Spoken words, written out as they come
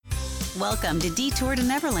Welcome to Detour to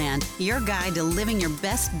Neverland, your guide to living your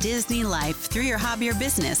best Disney life through your hobby or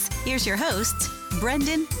business. Here's your hosts,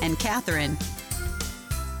 Brendan and Catherine.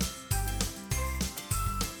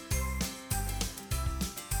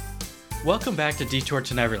 Welcome back to Detour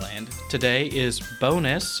to Neverland. Today is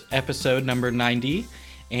bonus episode number 90,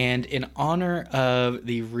 and in honor of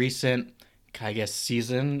the recent,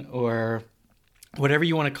 season or whatever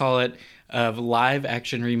you want to call it, of live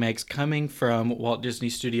action remakes coming from Walt Disney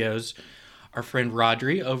Studios, our friend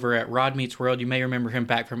Rodri over at Rod Meets World, you may remember him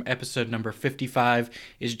back from episode number 55,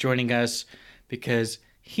 is joining us because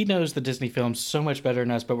he knows the Disney films so much better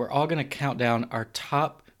than us, but we're all going to count down our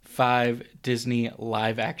top 5 Disney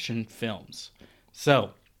live action films.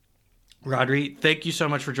 So, Rodri, thank you so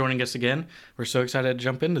much for joining us again. We're so excited to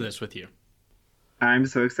jump into this with you. I'm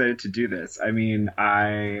so excited to do this. I mean,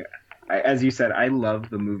 I as you said, I love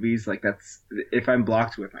the movies. Like, that's, if I'm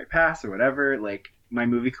blocked with my past or whatever, like, my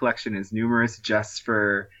movie collection is numerous just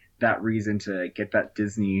for that reason, to get that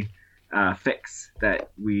Disney fix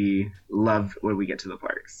that we love when we get to the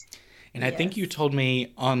parks. And I think you told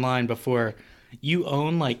me online before, you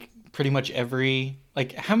own like pretty much every,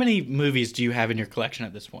 like, how many movies do you have in your collection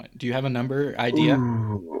at this point? Do you have a number idea?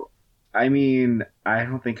 Ooh. I mean, I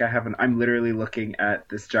don't think I have I'm literally looking at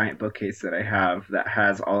this giant bookcase that I have that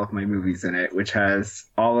has all of my movies in it, which has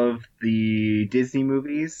all of the Disney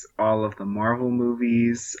movies, all of the Marvel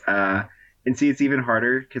movies, and see, it's even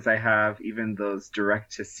harder because I have even those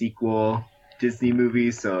direct-to-sequel Disney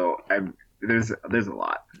movies, so there's a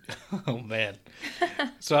lot. Oh, man.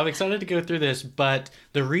 So I'm excited to go through this, but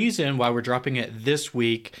the reason why we're dropping it this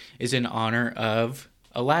week is in honor of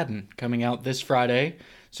Aladdin coming out this Friday.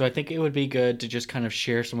 So I think it would be good to just kind of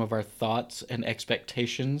share some of our thoughts and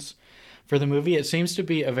expectations for the movie. It seems to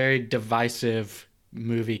be a very divisive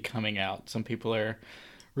movie coming out. Some people are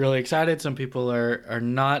really excited. Some people are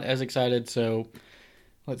not as excited. So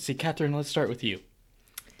let's see, Catherine, let's start with you.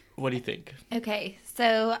 What do you think? Okay,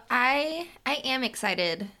 so I am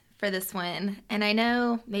excited for this one. And I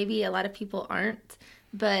know maybe a lot of people aren't,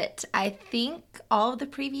 but I think all of the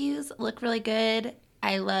previews look really good.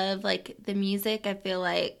 I love, like, the music. I feel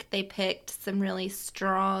like they picked some really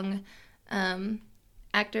strong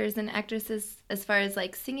actors and actresses as far as,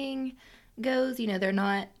 like, singing goes. You know, they're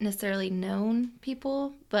not necessarily known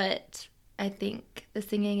people, but I think the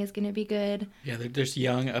singing is going to be good. Yeah, there's a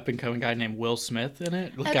young up-and-coming guy named Will Smith in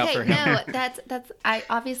it. Look out for him. No,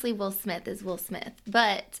 obviously Will Smith is Will Smith,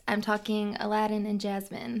 but I'm talking Aladdin and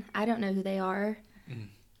Jasmine. I don't know who they are.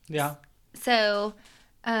 Yeah. So,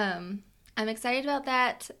 I'm excited about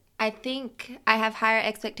that. I think I have higher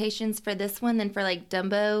expectations for this one than for, like,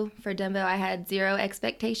 Dumbo. For Dumbo, I had 0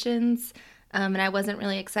 expectations, and I wasn't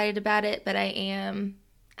really excited about it, but I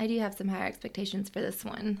do have some higher expectations for this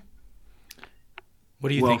one. What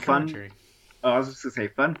do you think, Audrey? I was just going to say,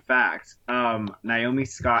 fun fact, Naomi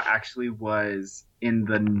Scott actually was in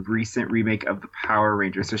the recent remake of the Power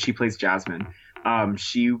Rangers, so she plays Jasmine.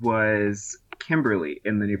 She was Kimberly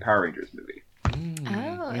in the new Power Rangers movie.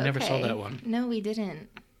 We never saw that one. No, we didn't.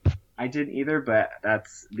 I didn't either, but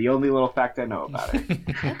that's the only little fact I know about it.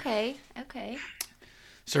 Okay.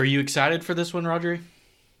 So are you excited for this one, Rodri?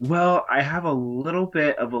 Well, I have a little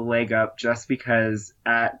bit of a leg up just because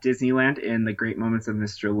at Disneyland in the Great Moments of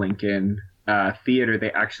Mr. Lincoln theater,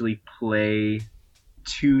 they actually play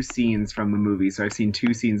 2 scenes from the movie. So I've seen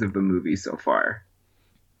 2 scenes of the movie so far.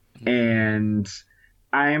 And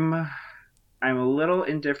I'm a little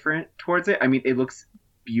indifferent towards it. I mean, it looks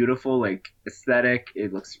beautiful, like, aesthetic.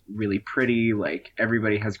 It looks really pretty. Like,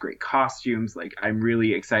 everybody has great costumes. Like, I'm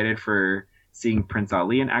really excited for seeing Prince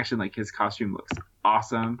Ali in action. Like, his costume looks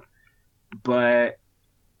awesome. But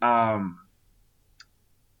I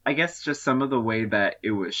guess just some of the way that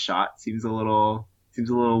it was shot seems a little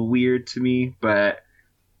weird to me. But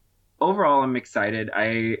overall, I'm excited.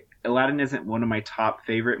 Aladdin isn't one of my top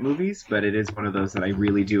favorite movies, but it is one of those that I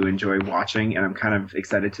really do enjoy watching, and I'm kind of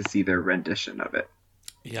excited to see their rendition of it.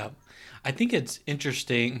 Yeah. I think it's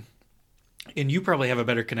interesting, and you probably have a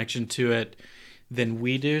better connection to it than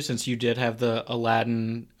we do, since you did have the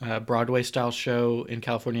Aladdin Broadway-style show in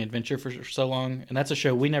California Adventure for so long, and that's a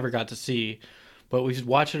show we never got to see, but we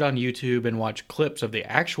watched it on YouTube and watched clips of the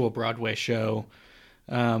actual Broadway show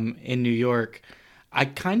in New York. I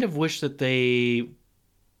kind of wish that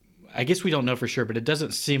I guess we don't know for sure, but it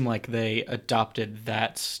doesn't seem like they adopted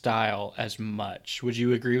that style as much. Would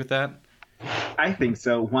you agree with that? I think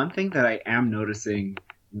so. One thing that I am noticing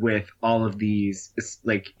with all of these,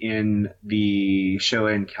 like in the show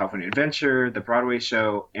in California Adventure, the Broadway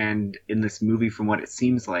show, and in this movie, from what it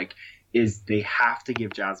seems like, is they have to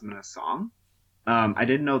give Jasmine a song. I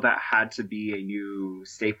didn't know that had to be a new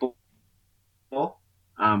staple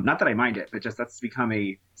Not that I mind it, but just that's become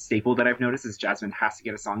a staple that I've noticed is Jasmine has to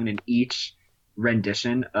get a song, and in each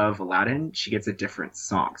rendition of Aladdin, she gets a different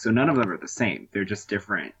song. So none of them are the same. They're just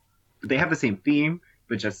different. They have the same theme,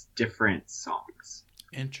 but just different songs.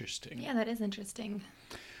 Interesting. Yeah, that is interesting.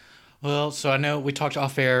 Well, so I know we talked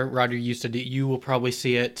off air. Roger, you said that you will probably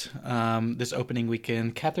see it this opening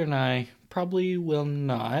weekend. Catherine and I probably will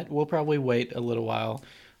not. We'll probably wait a little while.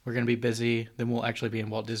 We're going to be busy. Then we'll actually be in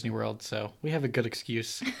Walt Disney World. So we have a good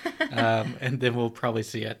excuse. And then we'll probably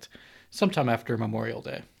see it sometime after Memorial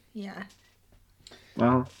Day. Yeah.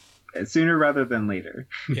 Well, sooner rather than later.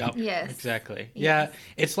 Yep. Yes. Exactly. Yes. Yeah.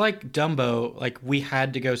 It's like Dumbo. Like, we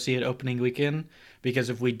had to go see it opening weekend because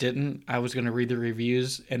if we didn't, I was going to read the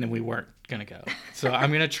reviews and then we weren't going to go. So I'm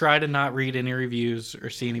going to try to not read any reviews or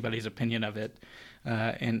see anybody's opinion of it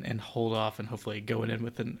and hold off and hopefully go in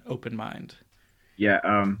with an open mind. Yeah,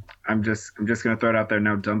 I'm just gonna throw it out there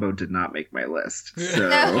now. Dumbo did not make my list. So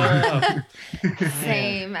No.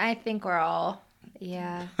 Same. I think we're all,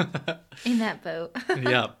 in that boat.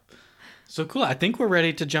 Yep. So cool. I think we're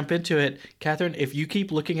ready to jump into it. Catherine, if you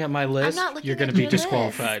keep looking at my list, you're going to be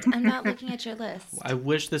disqualified. I'm not looking at your list. I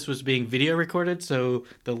wish this was being video recorded so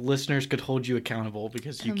the listeners could hold you accountable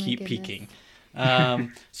because you keep peeking.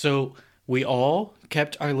 So we all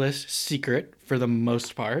kept our list secret for the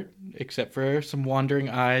most part, except for some wandering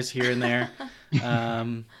eyes here and there.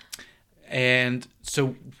 And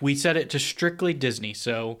so we set it to strictly Disney.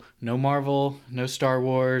 So no Marvel, no Star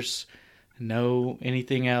Wars, no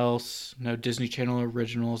anything else, no Disney Channel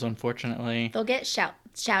originals, unfortunately. They'll get shout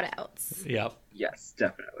outs. Yep. yes,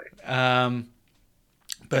 definitely.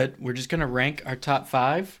 But we're just going to rank our top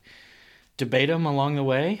 5, debate them along the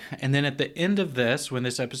way, and then at the end of this, when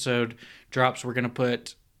this episode drops, we're going to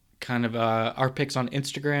put kind of our picks on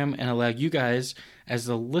Instagram and allow you guys as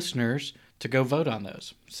the listeners to go vote on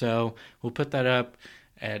those. So we'll put that up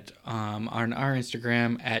at on our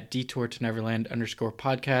Instagram at Detour to Neverland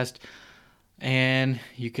 _podcast, and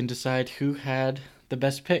you can decide who had the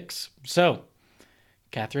best picks. So,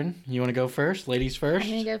 Catherine, you want to go first? Ladies first?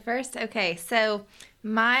 I'm going to go first? Okay, so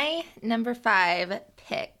my number 5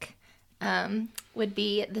 pick would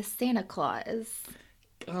be the Santa Claus.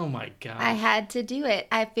 Oh my gosh. I had to do it.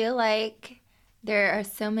 I feel like there are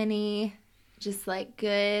so many just like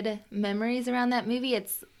good memories around that movie.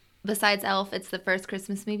 It's besides Elf, it's the first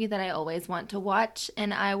Christmas movie that I always want to watch,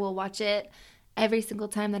 and I will watch it every single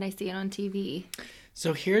time that I see it on TV.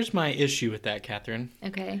 So here's my issue with that, Catherine.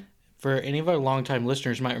 Okay. For any of our longtime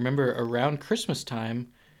listeners might remember around Christmas time,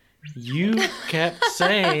 you kept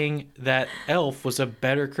saying that Elf was a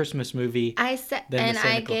better Christmas movie. I said, than and the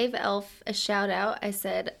Santa I Claus. gave Elf a shout out. I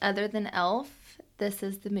said, other than Elf, this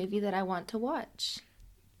is the movie that I want to watch.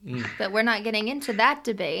 But we're not getting into that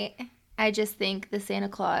debate. I just think the Santa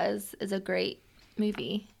Claus is a great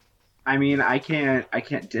movie. I mean, I can't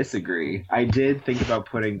disagree. I did think about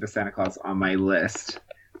putting the Santa Claus on my list.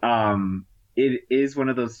 It is one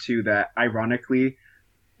of those two that, ironically,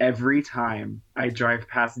 every time I drive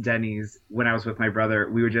past Denny's when I was with my brother,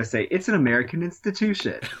 we would just say, it's an American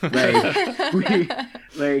institution.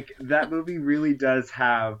 Like that movie really does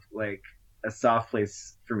have like a soft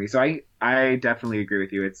place for me. So I definitely agree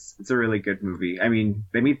with you. It's a really good movie. I mean,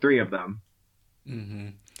 they made 3 of them. Mm-hmm.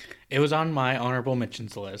 It was on my honorable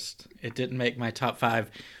mentions list. It didn't make my top 5.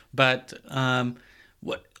 But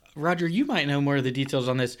what, Roger, you might know more of the details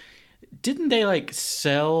on this. Didn't they like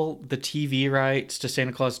sell the TV rights to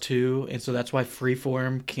Santa Claus 2, and so that's why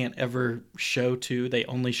Freeform can't ever show 2? They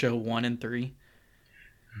only show 1 and 3.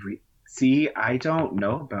 See, I don't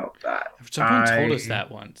know about that. Someone told us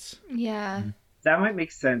that once. Yeah. That might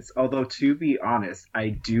make sense. Although, to be honest, I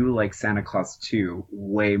do like Santa Claus 2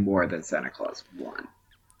 way more than Santa Claus 1.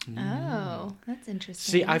 Oh, that's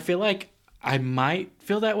interesting. See, I feel like I might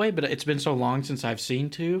feel that way, but it's been so long since I've seen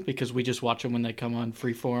 2 because we just watch them when they come on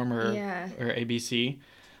Freeform or ABC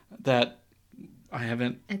that I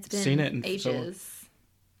haven't seen it in ages.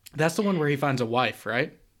 That's the one where he finds a wife,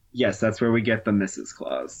 right? Yes, that's where we get the Mrs.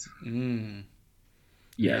 Claus.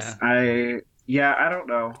 Yes, yeah. I don't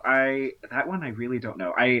know. That one I really don't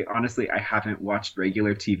know. I haven't watched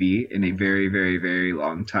regular TV in a very, very, very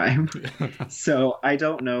long time, so I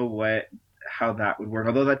don't know how that would work.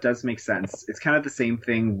 Although that does make sense. It's kind of the same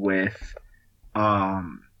thing with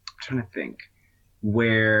I'm trying to think,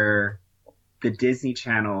 where the Disney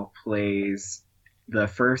Channel plays the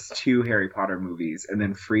first 2 Harry Potter movies, and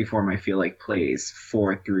then Freeform I feel like plays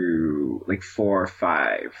 4 through 4,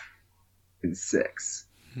 5, and 6.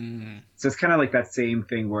 So it's kind of like that same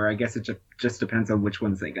thing where I guess it just depends on which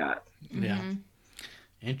ones they got. Yeah.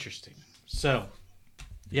 Interesting. So,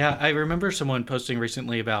 yeah, I remember someone posting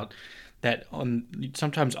recently about that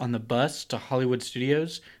sometimes on the bus to Hollywood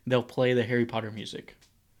Studios, they'll play the Harry Potter music.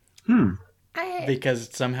 Because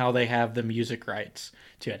somehow they have the music rights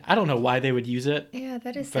to it. I don't know why they would use it. Yeah,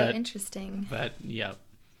 that is so interesting. But yeah.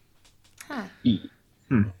 Huh.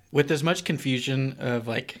 With as much confusion of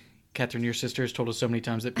like, Catherine, your sister has told us so many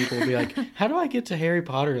times that people will be like, how do I get to Harry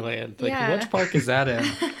Potter Land? Like, which park is that in?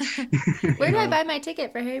 Where do I buy my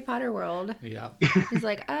ticket for Harry Potter World? Yeah. He's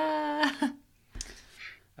like,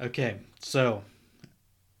 Okay, so,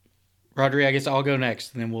 Rodri, I guess I'll go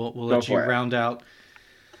next, and then we'll let you round out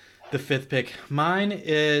the fifth pick. Mine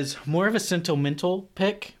is more of a sentimental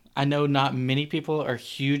pick. I know not many people are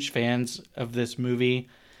huge fans of this movie,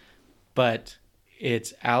 but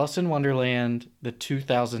it's Alice in Wonderland, the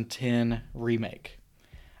 2010 remake.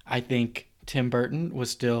 I think Tim Burton was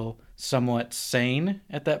still somewhat sane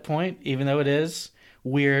at that point, even though it is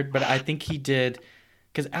weird. But I think he did,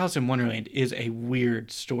 because Alice in Wonderland is a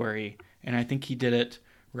weird story, and I think he did it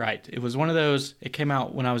right. It was one of those, it came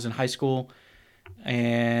out when I was in high school,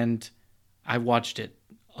 and I watched it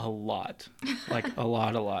a lot. Like, a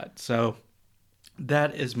lot. So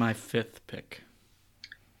that is my fifth pick.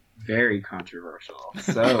 Very controversial.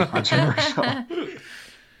 So controversial.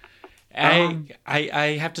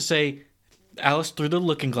 I have to say, Alice Through the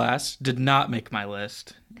Looking Glass did not make my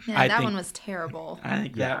list. Yeah, that one was terrible. I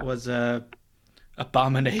think that was a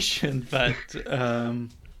abomination. But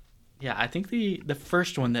yeah, I think the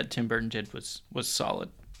first one that Tim Burton did was solid.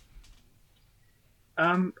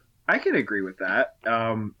 I can agree with that.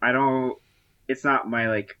 It's not my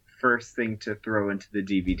like first thing to throw into the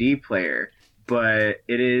DVD player. But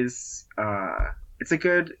it is, it's a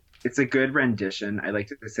good rendition. I like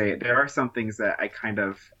to say there are some things that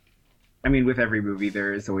with every movie,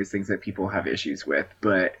 there is always things that people have issues with.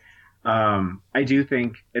 But I do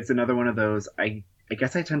think it's another one of those, I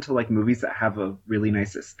guess I tend to like movies that have a really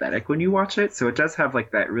nice aesthetic when you watch it. So it does have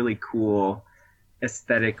like that really cool,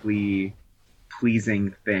 aesthetically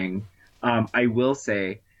pleasing thing. I will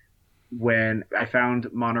say, when I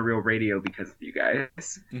found Monorail Radio because of you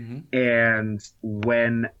guys, and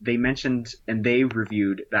when they mentioned and they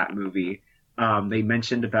reviewed that movie, they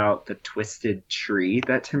mentioned about the twisted tree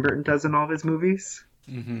that Tim Burton does in all of his movies,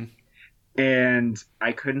 and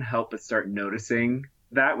I couldn't help but start noticing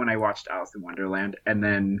that when I watched Alice in Wonderland. And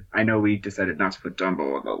then I know we decided not to put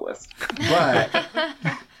Dumbo on the list,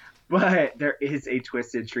 but there is a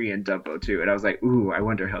twisted tree in Dumbo too, and I was like, ooh, I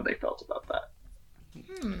wonder how they felt about that.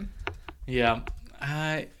 Yeah,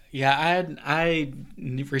 I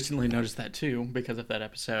recently noticed that too because of that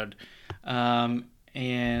episode, and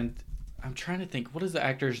I'm trying to think, what is the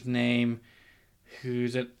actor's name?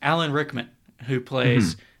 Who's Alan Rickman, who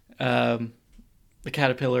plays the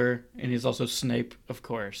caterpillar, and he's also Snape, of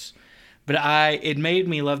course. But it made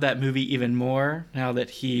me love that movie even more now that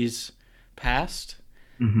he's passed,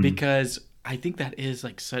 because I think that is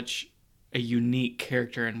like such a unique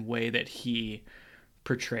character and way that he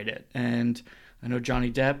portrayed it. And I know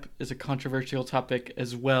Johnny Depp is a controversial topic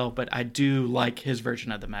as well, but I do like his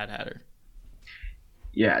version of the Mad Hatter.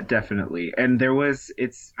 Yeah, definitely. And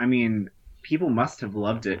people must have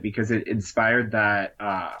loved it because it inspired that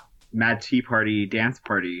Mad Tea Party dance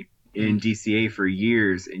party in DCA for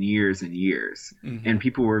years and years and years. And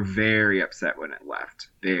people were very upset when it left.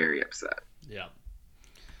 Very upset. Yeah.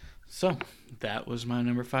 So that was my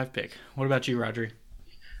number 5 pick. What about you, Rodri?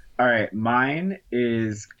 All right, mine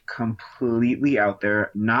is completely out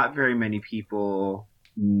there. Not very many people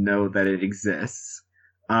know that it exists.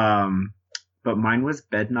 But mine was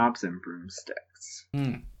Bedknobs and Broomsticks.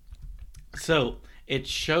 So it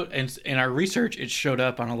showed, in our research, it showed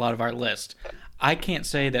up on a lot of our list. I can't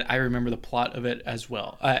say that I remember the plot of it as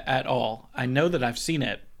well, at all. I know that I've seen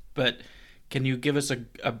it, but can you give us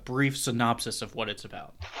a brief synopsis of what it's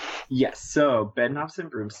about? Yes, so Bedknobs and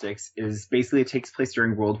Broomsticks is basically, it takes place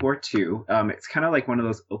during World War II. It's kind of like one of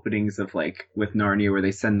those openings of like with Narnia where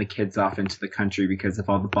they send the kids off into the country because of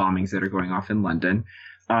all the bombings that are going off in London.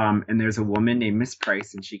 And there's a woman named Miss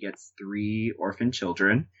Price, and she gets 3 orphan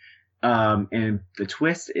children. And the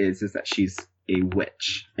twist is that she's a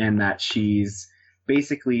witch, and that she's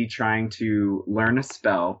basically trying to learn a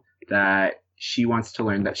spell that she wants to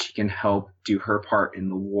learn that she can help do her part in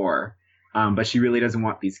the war. But she really doesn't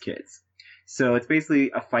want these kids. So it's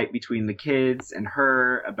basically a fight between the kids and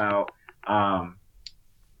her about,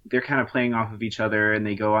 they're kind of playing off of each other, and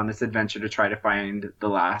they go on this adventure to try to find the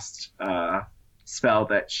last spell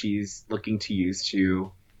that she's looking to use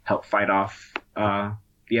to help fight off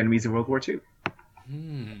the enemies of World War II.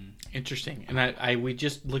 Interesting. And we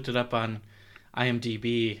just looked it up on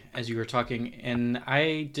IMDb as you were talking, and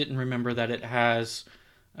I didn't remember that it has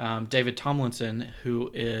David Tomlinson, who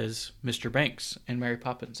is Mr. Banks in Mary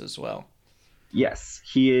Poppins as well. Yes,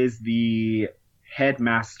 he is the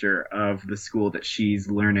headmaster of the school that she's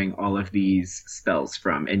learning all of these spells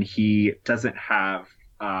from, and he doesn't have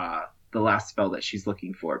the last spell that she's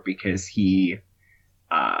looking for because he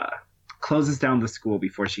closes down the school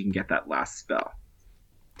before she can get that last spell.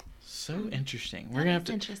 So interesting. We're gonna have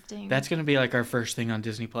to. Interesting. That's gonna be like our first thing on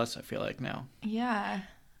Disney Plus. I feel like now. Yeah.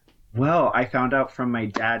 Well, I found out from my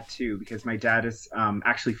dad too, because my dad is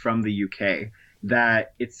actually from the UK,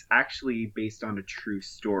 that it's actually based on a true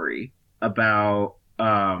story about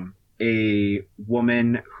a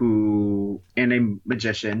woman and a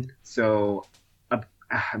magician. So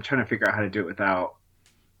I'm trying to figure out how to do it without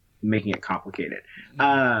making it complicated.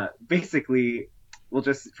 Basically, well,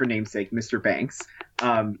 just for namesake, Mr. Banks,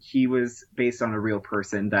 he was based on a real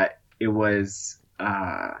person that it was.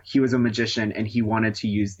 He was a magician, and he wanted to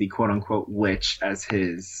use the quote-unquote witch as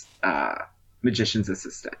his magician's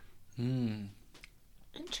assistant.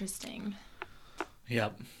 Interesting.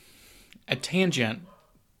 Yep. A tangent,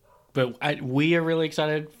 but we are really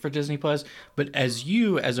excited for Disney Plus. But as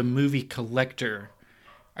a movie collector,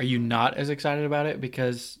 are you not as excited about it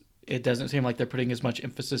because it doesn't seem like they're putting as much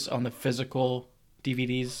emphasis on the physical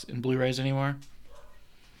DVDs and Blu-rays anymore?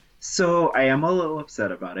 So I am a little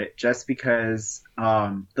upset about it, just because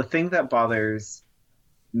the thing that bothers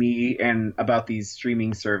me and about these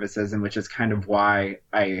streaming services, and which is kind of why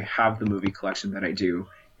I have the movie collection that I do,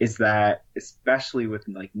 is that especially with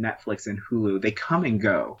like Netflix and Hulu, they come and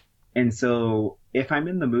go. And so if I'm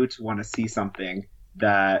in the mood to want to see something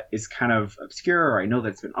that is kind of obscure, or I know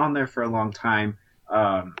that's been on there for a long time,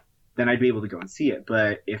 then I'd be able to go and see it.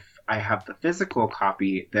 But if I have the physical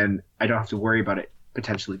copy, then I don't have to worry about it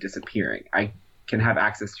potentially disappearing. I can have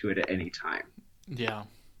access to it at any time. Yeah,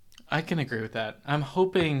 I can agree with that. I'm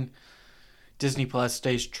hoping Disney Plus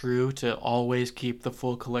stays true to always keep the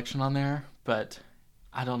full collection on there, but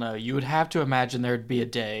I don't know. You would have to imagine there'd be a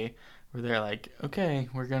day where they're like, okay,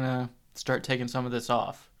 we're gonna start taking some of this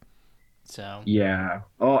off. So yeah.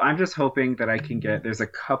 Oh, I'm just hoping that I can get. There's a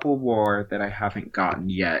couple more that I haven't gotten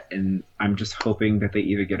yet, and I'm just hoping that they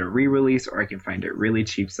either get a re-release or I can find it really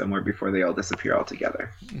cheap somewhere before they all disappear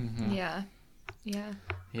altogether. Mm-hmm. Yeah. Yeah.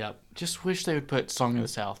 Yep. Just wish they would put Song of the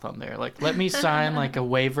South on there. Like, let me sign like a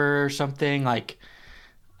waiver or something. Like,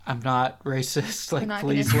 I'm not racist. Like,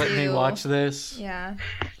 please let me watch this. Yeah.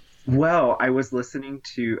 Well, I've been listening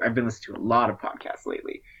to a lot of podcasts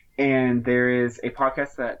lately. And there is a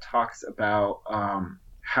podcast that talks about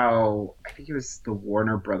how, I think it was the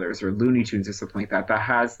Warner Brothers or Looney Tunes or something like that, that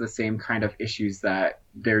has the same kind of issues that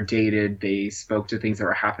they're dated. They spoke to things that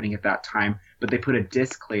were happening at that time, but they put a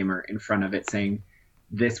disclaimer in front of it saying,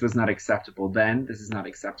 this was not acceptable then, this is not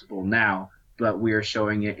acceptable now, but we are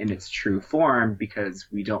showing it in its true form because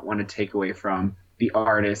we don't want to take away from the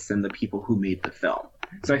artists and the people who made the film.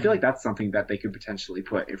 So I feel like that's something that they could potentially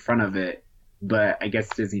put in front of it. But I guess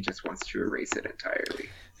Disney just wants to erase it entirely.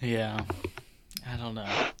 Yeah. I don't know.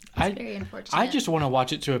 It's very unfortunate. I just want to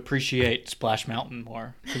watch it to appreciate Splash Mountain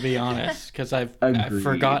more, to be honest, because I've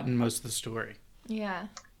forgotten most of the story. Yeah.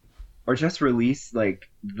 Or just release,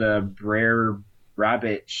 like, the Brer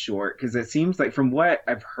Rabbit short, because it seems like, from what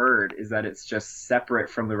I've heard, is that it's just separate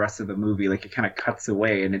from the rest of the movie. Like, it kind of cuts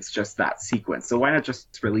away, and it's just that sequence. So why not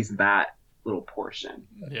just release that little portion?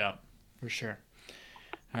 Yeah, for sure.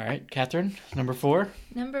 All right, Catherine, number 4.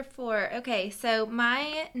 Number 4. Okay, so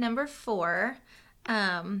my number 4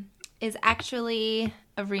 is actually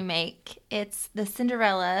a remake. It's the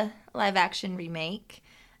Cinderella live-action remake,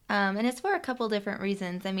 and it's for a couple different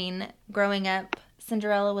reasons. I mean, growing up,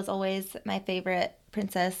 Cinderella was always my favorite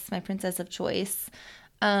princess, my princess of choice.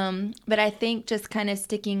 But I think just kind of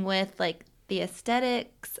sticking with, like, the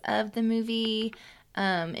aesthetics of the movie,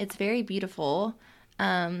 it's very beautiful.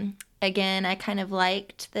 Again, I kind of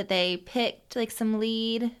liked that they picked like some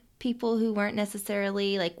lead people who weren't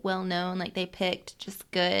necessarily like well known. Like they picked just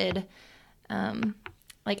good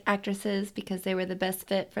like actresses because they were the best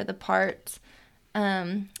fit for the part.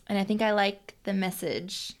 And I think I like the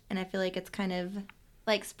message, and I feel like it's kind of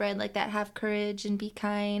like spread like that have courage and be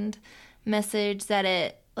kind message that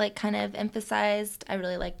it like kind of emphasized. I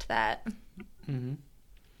really liked that. Mm-hmm.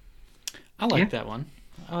 I like that one.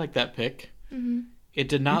 I like that pick. Mm-hmm. It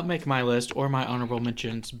did not make my list or my honorable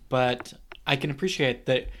mentions, but I can appreciate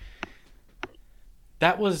that.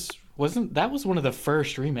 That was one of the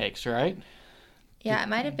first remakes, right? Yeah, it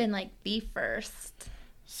might have been like the first.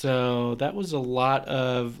 So that was a lot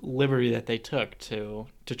of liberty that they took to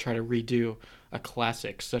try to redo a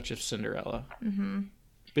classic such as Cinderella. Mm-hmm.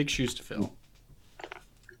 Big shoes to fill.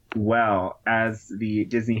 Well, as the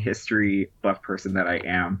Disney history buff person that I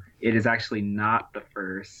am, it is actually not the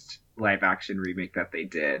first live action remake that they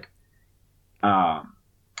did. Um,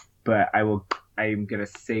 but I'm gonna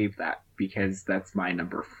save that because that's my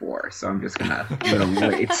number 4. So I'm just gonna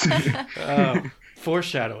wait.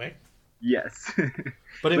 Foreshadowing. Yes.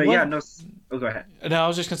 But But yeah, no. Oh, go ahead. No, I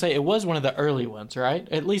was just gonna say it was one of the early ones, right?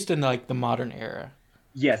 At least in like the modern era.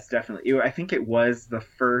 Yes, definitely. I think it was the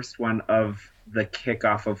first one of the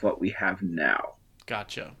kickoff of what we have now.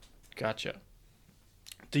 Gotcha.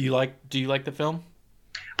 Do you like the film?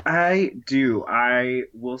 I do. I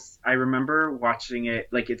remember watching it.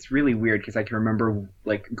 Like, it's really weird because I can remember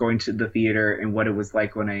like going to the theater and what it was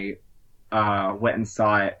like when I went and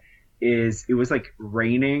saw it. It was like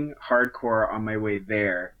raining hardcore on my way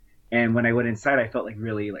there, and when I went inside, I felt like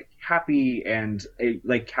really like happy, and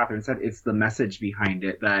like Catherine said, it's the message behind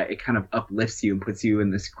it that it kind of uplifts you and puts you in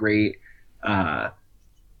this great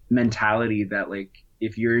mentality that like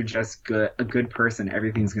if you're just a good person,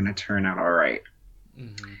 everything's gonna turn out all right.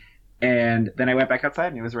 Mm-hmm. And then I went back outside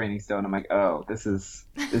and it was raining still, and I'm like, oh, this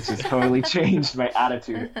just totally changed my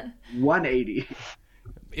attitude 180.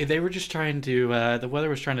 They were just trying to. The weather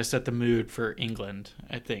was trying to set the mood for England.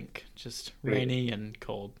 I think just rainy and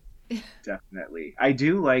cold. Definitely. I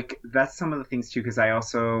do like that's some of the things too, because I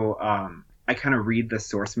also I kind of read the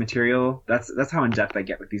source material. That's how in depth I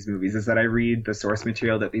get with these movies, is that I read the source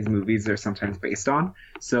material that these movies are sometimes based on.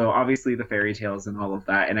 So obviously the fairy tales and all of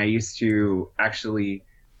that, and I used to actually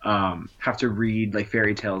have to read like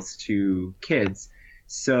fairy tales to kids.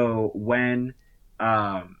 So when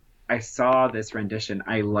I saw this rendition,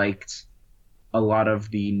 I liked a lot of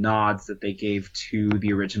the nods that they gave to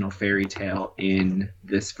the original fairy tale in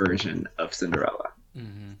this version of Cinderella.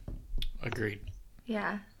 Mm-hmm. Agreed.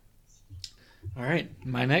 Yeah. All right,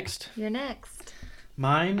 my next. You're next.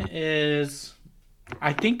 Mine is,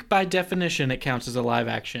 I think by definition it counts as a live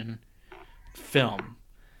action film,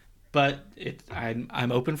 but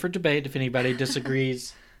I'm open for debate if anybody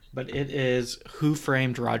disagrees. But it is Who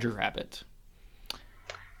Framed Roger Rabbit.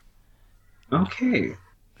 Okay.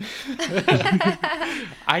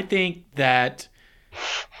 I think that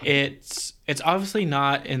it's obviously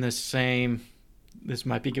not in the same. This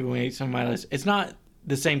might be giving away some of my list. It's not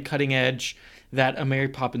the same cutting edge that A Mary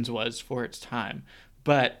Poppins was for its time,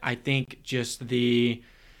 but I think just the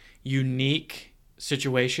unique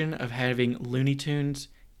situation of having Looney Tunes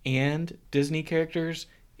and Disney characters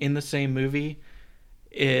in the same movie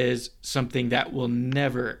is something that will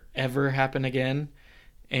never ever happen again.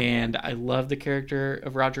 And I love the character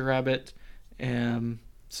of Roger Rabbit.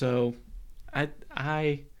 So I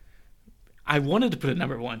wanted to put it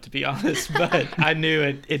number 1, to be honest, but I knew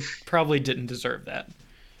it probably didn't deserve that.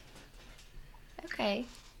 Okay.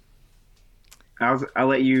 I'll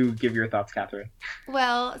let you give your thoughts, Catherine.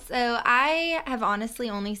 Well, so I have honestly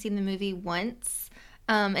only seen the movie once.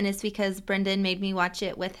 And it's because Brendan made me watch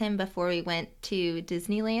it with him before we went to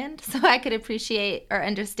Disneyland. So I could appreciate or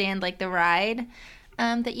understand like the ride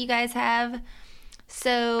that you guys have.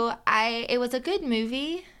 So it was a good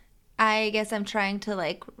movie. I guess I'm trying to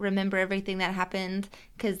like remember everything that happened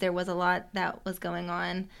because there was a lot that was going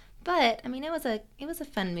on. But I mean, it was a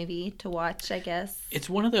fun movie to watch, I guess. It's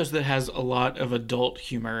one of those that has a lot of adult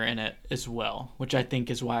humor in it as well, which I think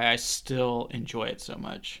is why I still enjoy it so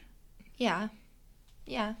much. Yeah.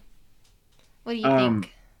 What do you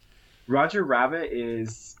think? Roger Rabbit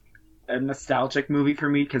is a nostalgic movie for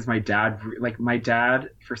me because my dad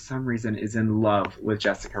for some reason is in love with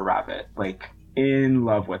Jessica Rabbit, like in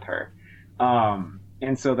love with her.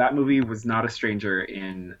 And so that movie was not a stranger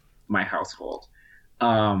in my household.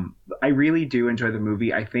 I really do enjoy the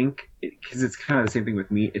movie. I think because it's kind of the same thing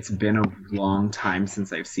with me. It's been a long time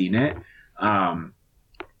since I've seen it.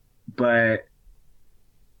 But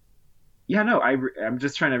yeah, no, I'm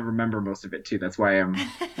just trying to remember most of it too. That's why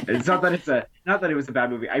it's not that it was a bad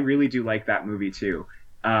movie. I really do like that movie too.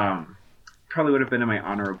 Probably would have been in my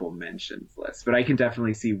honorable mentions list, but I can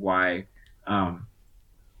definitely see why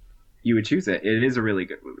you would choose it. It is a really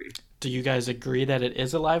good movie. Do you guys agree that it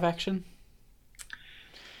is a live action?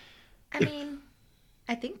 I mean,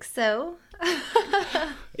 I think so.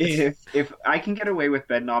 If I can get away with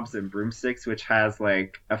Bedknobs and Broomsticks, which has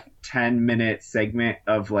like a 10-minute segment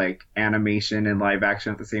of like animation and live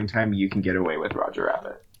action at the same time, you can get away with Roger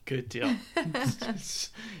Rabbit. Good deal.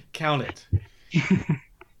 Count it.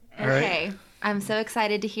 All Okay. right. I'm so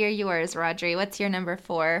excited to hear yours, Rodri. What's your number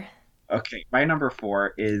 4? Okay, my number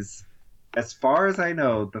 4 is, as far as I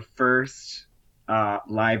know, the first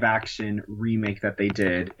live action remake that they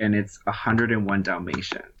did, and it's 101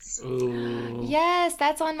 Dalmatians. Ooh. Yes,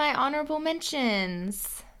 that's on my honorable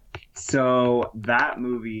mentions. So that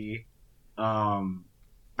movie,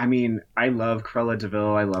 I mean, I love Cruella de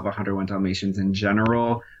Vil. I love 101 Dalmatians in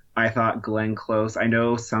general. I thought Glenn Close, I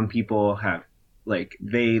know some people have, like,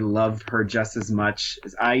 they love her just as much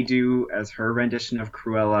as I do as her rendition of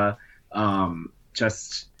Cruella.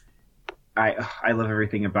 Just, I love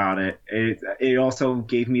everything about it. It also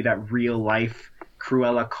gave me that real life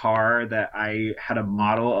Cruella car that I had a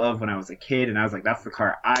model of when I was a kid, and I was like, that's the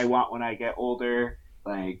car I want when I get older.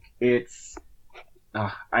 Like, it's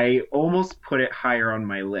I almost put it higher on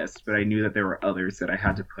my list, but I knew that there were others that I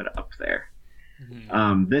had to put up there.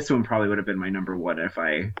 Mm-hmm. This one probably would have been my number one if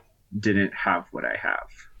I didn't have what I have.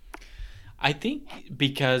 I think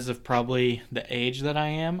because of probably the age that I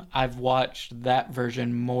am, I've watched that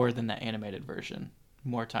version more than the animated version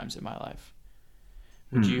more times in my life.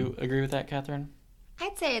 Would you agree with that, Catherine?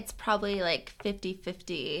 I'd say it's probably like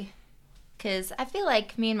 50-50. Because I feel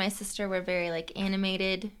like me and my sister were very, like,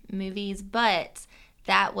 animated movies, but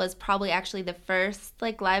that was probably actually the first,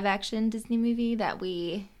 like, live-action Disney movie that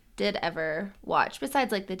we did ever watch,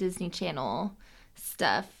 besides, like, the Disney Channel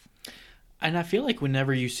stuff. And I feel like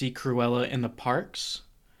whenever you see Cruella in the parks,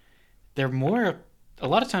 they're more, a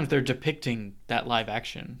lot of times they're depicting that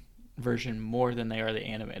live-action version more than they are the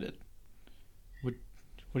animated. What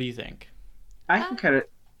do you think? I can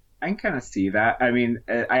kind of see that. I mean,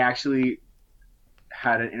 I actually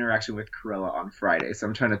had an interaction with Cruella on Friday, so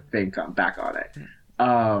I'm trying to think back on it.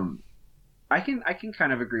 I can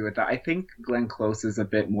kind of agree with that. I think Glenn Close is a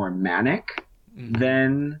bit more manic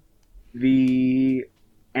than the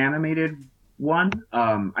animated one.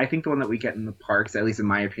 I think the one that we get in the parks, at least in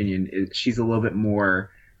my opinion, she's a little bit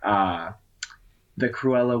more the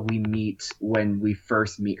Cruella we meet when we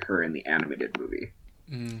first meet her in the animated movie.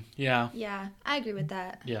 Yeah. Yeah, I agree with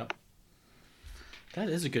that. Yeah. That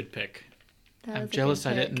is a good pick. I'm jealous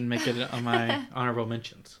I didn't make it on my honorable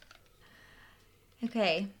mentions.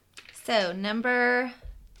 Okay, so number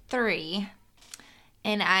 3,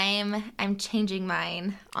 and I'm changing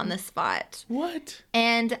mine on the spot. What?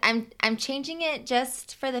 And I'm changing it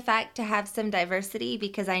just for the fact to have some diversity,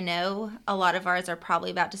 because I know a lot of ours are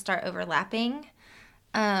probably about to start overlapping.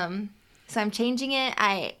 So I'm changing it.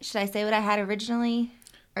 Should I say what I had originally?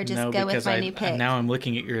 Or just go with my new pick? Now I'm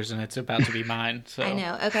looking at yours and it's about to be mine. So I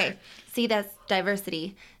know. Okay. See, that's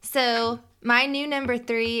diversity. So my new number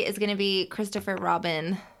 3 is going to be Christopher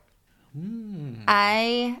Robin.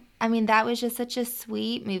 I mean, that was just such a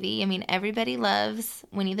sweet movie. I mean, everybody loves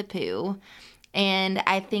Winnie the Pooh. And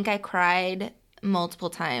I think I cried multiple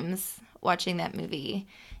times watching that movie.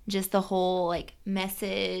 Just the whole, like,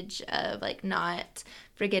 message of, like, not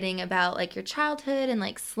forgetting about, like, your childhood and,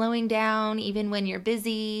 like, slowing down even when you're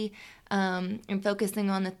busy, and focusing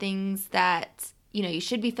on the things that, you know, you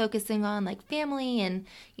should be focusing on, like family and,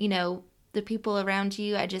 you know, the people around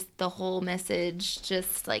you. The whole message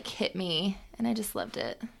just, like, hit me, and I just loved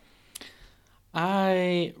it.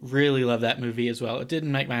 I really love that movie as well. It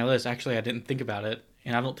didn't make my list. Actually, I didn't think about it.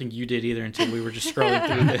 And I don't think you did either until we were just scrolling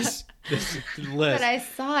through this list. But I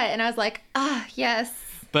saw it and I was like, yes.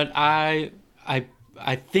 But I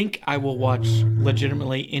think I will watch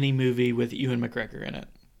legitimately any movie with Ewan McGregor in it.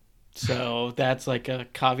 So that's like a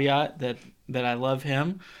caveat that I love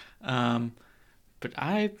him. But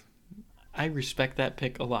I respect that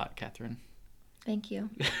pick a lot, Catherine. Thank you.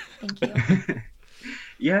 Thank you.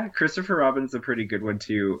 Yeah, Christopher Robin's a pretty good one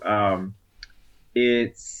too.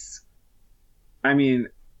 I mean,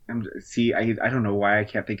 I don't know why I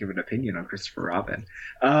can't think of an opinion on Christopher Robin.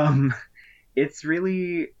 It's a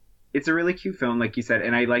really cute film, like you said,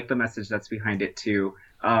 and I like the message that's behind it too.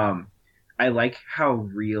 I like how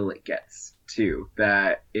real it gets too,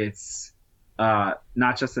 that it's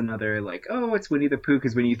not just another, like, oh, it's Winnie the Pooh,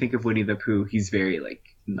 because when you think of Winnie the Pooh, he's very, like,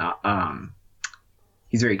 not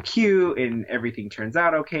he's very cute and everything turns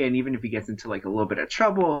out okay, and even if he gets into, like, a little bit of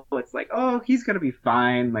trouble, it's like, oh, he's gonna be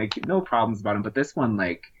fine, like, no problems about him. But this one,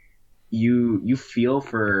 like, you feel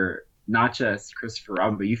for not just Christopher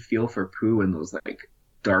Robin, but you feel for Pooh in those, like,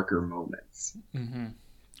 darker moments. Mm-hmm.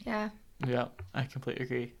 Yeah. Yeah, I completely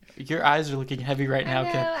agree. Your eyes are looking heavy right now.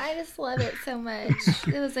 I know, I just love it so much.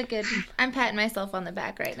 It was a good... I'm patting myself on the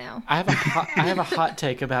back right now. I have a hot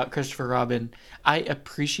take about Christopher Robin. I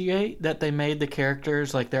appreciate that they made the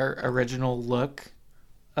characters, like, their original look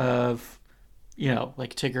of, you know,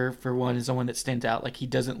 like Tigger, for one, is the one that stands out. Like, he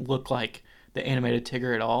doesn't look like the animated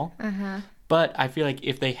Tigger at all. Uh-huh. But I feel like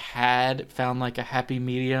if they had found, like, a happy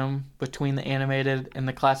medium between the animated and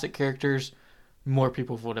the classic characters, more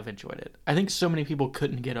people would have enjoyed it. I think so many people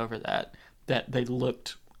couldn't get over that they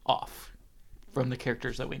looked off from the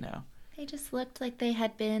characters that we know. They just looked like they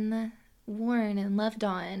had been worn and loved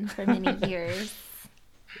on for many years.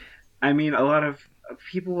 I mean, a lot of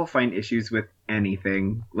people will find issues with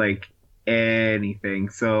anything, like anything.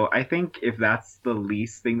 So I think if that's the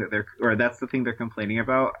least thing that or that's the thing they're complaining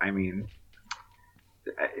about, I mean,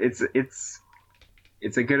 it's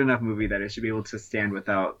a good enough movie that it should be able to stand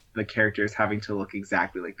without the characters having to look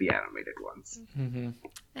exactly like the animated ones. Mm-hmm.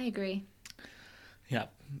 I agree. Yeah.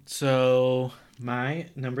 So my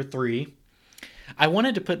number 3, I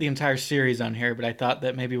wanted to put the entire series on here, but I thought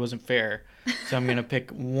that maybe wasn't fair. So I'm going to pick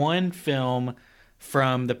one film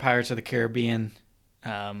from the Pirates of the Caribbean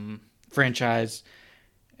franchise.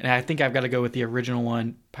 And I think I've got to go with the original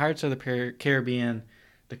one, Pirates of the Caribbean,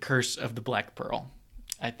 The Curse of the Black Pearl.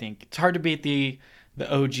 I think it's hard to beat the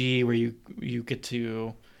OG, where you get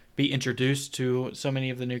to be introduced to so many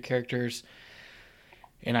of the new characters.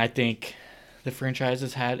 And I think the franchise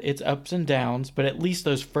has had its ups and downs, but at least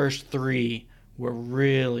those first 3 were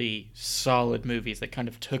really solid movies that kind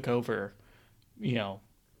of took over,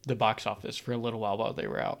 the box office for a little while they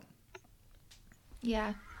were out.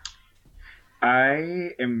 Yeah. I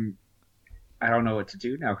don't know what to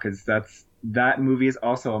do now, because that movie is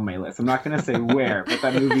also on my list. I'm not gonna say where, but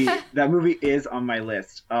that movie is on my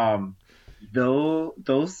list. That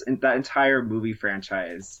entire movie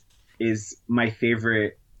franchise is my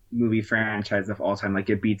favorite movie franchise of all time. Like,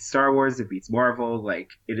 it beats Star Wars, it beats Marvel. Like,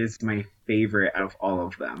 it is my favorite out of all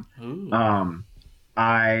of them. Ooh.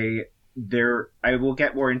 I will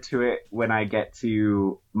get more into it when it gets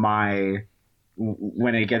to my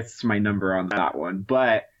number on that one.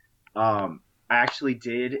 But I actually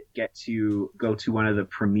did get to go to one of the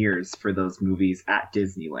premieres for those movies at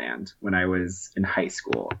Disneyland when I was in high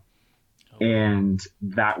school. Oh. And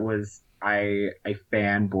that was, I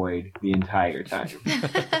fanboyed the entire time.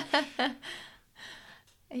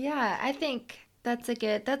 Yeah, I think that's a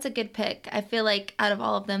good pick. I feel like out of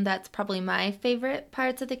all of them, that's probably my favorite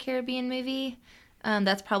Pirates of the Caribbean movie.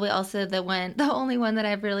 That's probably also the only one that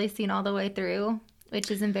I've really seen all the way through, which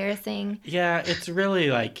is embarrassing. Yeah, it's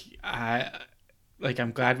really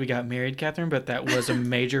I'm glad we got married, Catherine, but that was a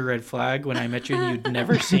major red flag when I met you and you'd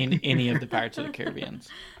never seen any of the Pirates of the Caribbean.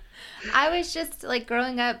 I was just,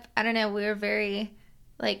 growing up, I don't know, we were very,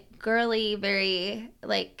 girly, very,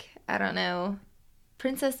 I don't know,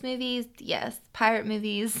 princess movies, yes. Pirate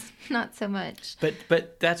movies, not so much.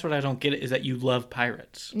 But that's what I don't get, is that you love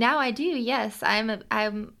pirates. Now I do, yes.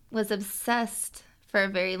 I was obsessed for a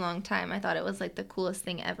very long time. I thought it was, the coolest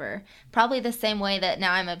thing ever. Probably the same way that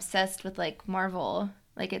now I'm obsessed with, Marvel.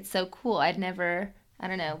 It's so cool. I'd never, I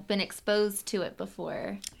don't know, been exposed to it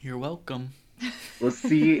before. You're welcome. Well,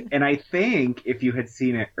 see, and I think if you had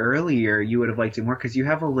seen it earlier, you would have liked it more, because you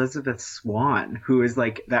have Elizabeth Swann, who is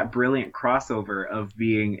that brilliant crossover of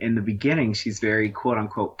being, in the beginning, she's very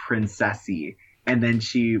quote-unquote princessy, and then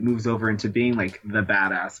she moves over into being, the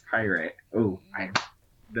badass pirate. Oh,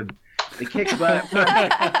 the kick butt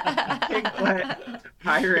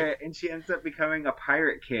pirate, and she ends up becoming a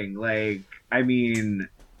pirate king. I mean,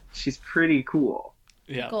 she's pretty cool.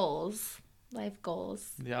 Yeah. Life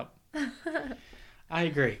goals. Yep. I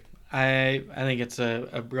agree. I think it's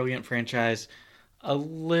a brilliant franchise. A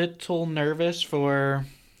little nervous for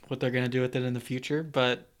what they're going to do with it in the future,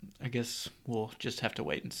 but I guess we'll just have to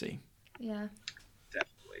wait and see. Yeah.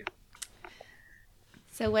 Definitely.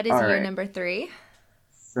 So what is your number 3?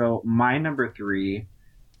 So my number 3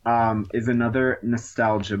 is another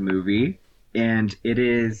nostalgia movie, and it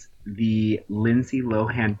is the Lindsay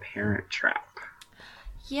Lohan Parent Trap.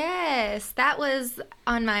 Yes, that was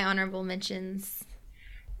on my honorable mentions.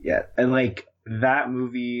 Yeah, and that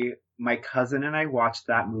movie, my cousin and I watched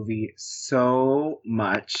that movie so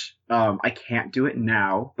much. I can't do it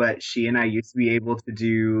now, but she and I used to be able to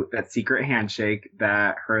do that secret handshake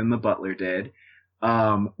that her and the butler did.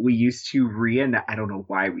 We used to reenact, I don't know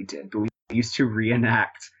why we did, but we used to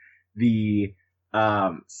reenact the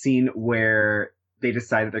scene where they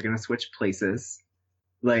decided they're going to switch places.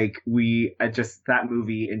 That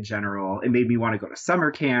movie in general, it made me want to go to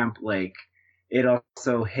summer camp. It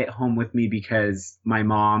also hit home with me because my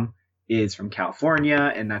mom is from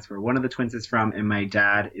California, and that's where one of the twins is from, and my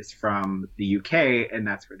dad is from the UK, and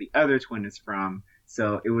that's where the other twin is from.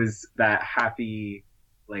 So it was that happy,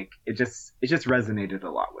 it just resonated a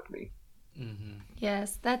lot with me. Mm-hmm.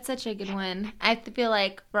 Yes, that's such a good one. I feel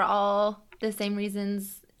like for all the same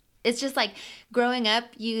reasons. It's just growing up,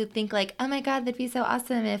 you think oh my God, that'd be so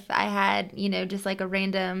awesome if I had, just a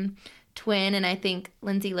random twin. And I think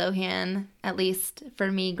Lindsay Lohan, at least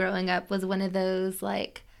for me growing up, was one of those,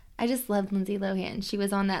 I just loved Lindsay Lohan. She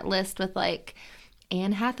was on that list with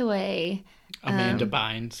Anne Hathaway. Amanda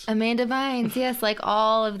Bynes. Amanda Bynes, yes.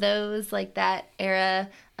 All of those, that era.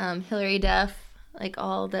 Hilary Duff,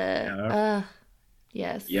 all the...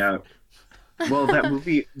 Yes. Yeah. Well, that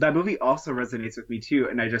movie also resonates with me too,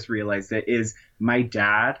 and I just realized it is my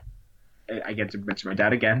dad. I get to mention my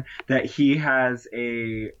dad again. That he has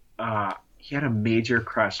he had a major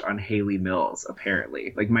crush on Haley Mills.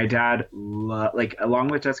 Apparently, like my dad, like along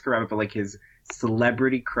with Jessica Rabbit, but like his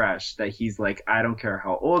celebrity crush that he's like, I don't care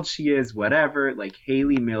how old she is, whatever. Like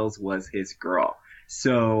Haley Mills was his girl.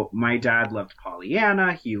 So my dad loved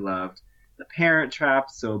Pollyanna. He loved The Parent Trap.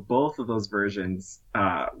 So both of those versions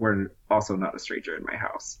were also not a stranger in my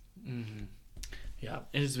house. Mm-hmm. Yeah,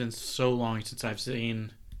 it has been so long since I've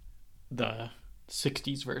seen the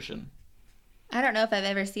 60s version. I don't know if I've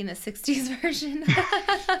ever seen the 60s version.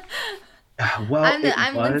 Well,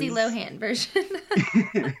 I'm Lindsay Lohan version.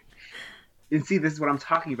 And see, this is what I'm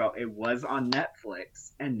talking about. It was on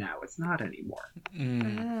Netflix, and now it's not anymore.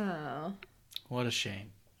 Oh. What a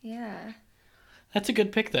shame. Yeah. That's a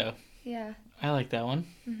good pick, though. Yeah. I like that one.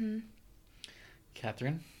 Mm-hmm.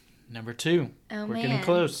 Catherine, number 2. Oh, We're man. getting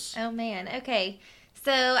close. Oh, man. Okay.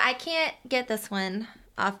 So I can't get this one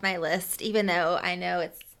off my list, even though I know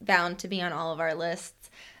it's bound to be on all of our lists.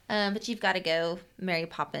 But you've got to go Mary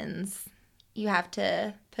Poppins. You have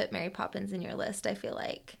to put Mary Poppins in your list, I feel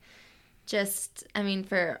like.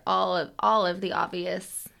 For all of the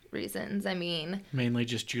obvious reasons. I mean, mainly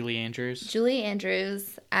just Julie Andrews. Julie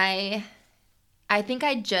Andrews. I think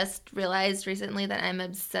I just realized recently that I'm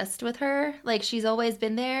obsessed with her. Like, she's always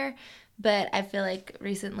been there, but I feel like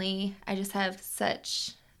recently I just have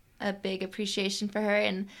such a big appreciation for her,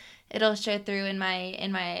 and it'll show through in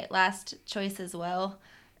my last choice as well.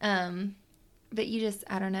 But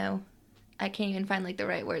I don't know. I can't even find like the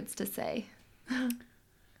right words to say.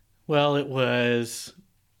 Well, it was,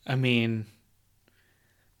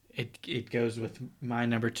 it goes with my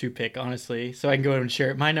number 2 pick, honestly. So I can go ahead and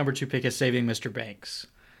share it. My number 2 pick is Saving Mr. Banks.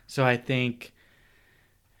 So I think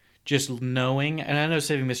just knowing, and I know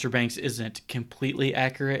Saving Mr. Banks isn't completely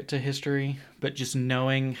accurate to history, but just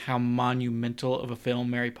knowing how monumental of a film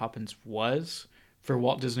Mary Poppins was for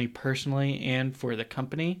Walt Disney personally and for the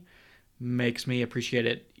company makes me appreciate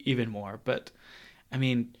it even more. But,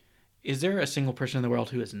 is there a single person in the world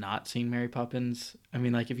who has not seen Mary Poppins?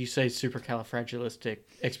 If you say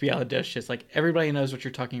supercalifragilisticexpialidocious, like everybody knows what you're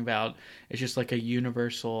talking about. It's just like a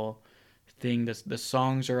universal thing. The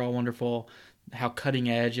songs are all wonderful. How cutting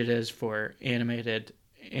edge it is for animated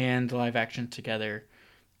and live action together.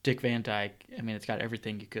 Dick Van Dyke. It's got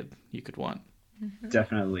everything you could want. Mm-hmm.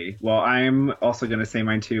 Definitely. Well, I'm also going to say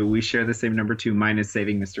mine too. We share the same number 2. Mine is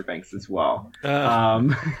Saving Mr. Banks as well.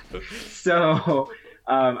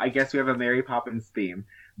 I guess we have a Mary Poppins theme,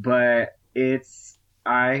 but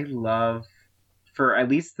I love, for at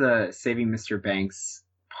least the Saving Mr. Banks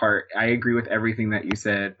part, I agree with everything that you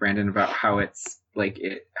said, Brandon, about how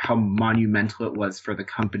how monumental it was for the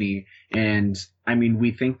company. And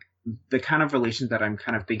we think the kind of relations that I'm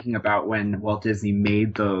kind of thinking about when Walt Disney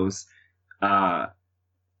made those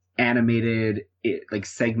animated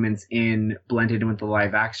segments blended in with the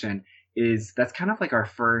live action, that's kind of like our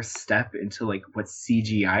first step into like what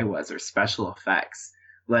CGI was, or special effects.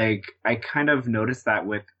 Like I kind of noticed that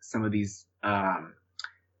with some of these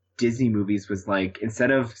Disney movies was like,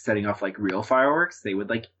 instead of setting off like real fireworks, they would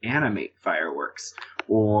like animate fireworks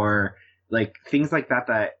or like things like that,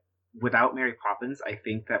 that without Mary Poppins, I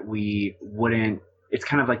think that we wouldn't, it's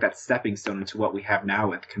kind of like that stepping stone into what we have now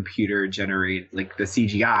with computer generated, like the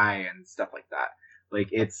CGI and stuff like that. Like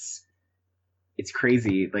it's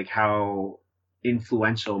crazy, like how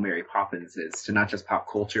influential Mary Poppins is to not just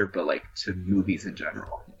pop culture, but like to movies in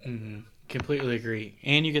general. Mm-hmm. Completely agree.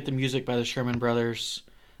 And you get the music by the Sherman Brothers.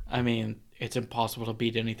 It's impossible to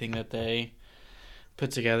beat anything that they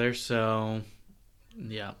put together. So,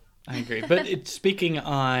 yeah, I agree. But speaking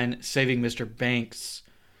on Saving Mr. Banks,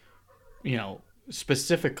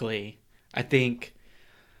 specifically, I think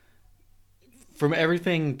from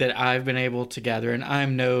everything that I've been able to gather, and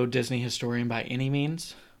I'm no Disney historian by any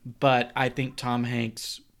means, but I think Tom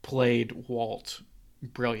Hanks played Walt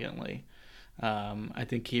brilliantly. I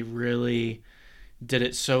think he really did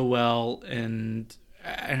it so well, and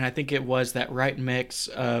I think it was that right mix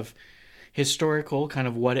of historical, kind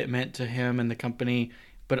of what it meant to him and the company,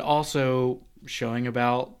 but also showing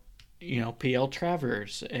about, P.L.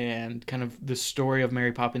 Travers and kind of the story of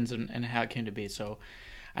Mary Poppins and how it came to be. So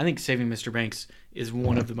I think Saving Mr. Banks is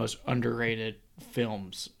one of the most underrated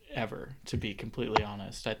films ever, to be completely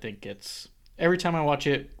honest. I think it's, every time I watch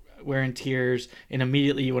it, we're in tears, and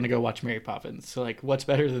immediately you want to go watch Mary Poppins. So, like, what's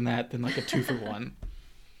better than that than, like, a 2-for-1?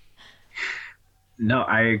 No,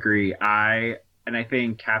 I agree. I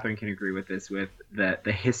think Catherine can agree with this, with the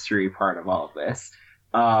history part of all of this,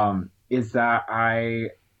 is that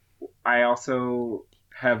I also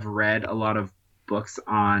have read a lot of books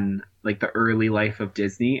on like the early life of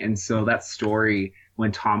Disney, and so that story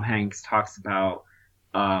when Tom Hanks talks about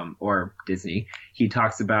or Disney, he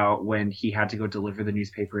talks about when he had to go deliver the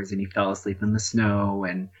newspapers and he fell asleep in the snow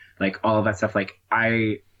and like all of that stuff. Like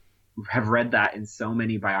I have read that in so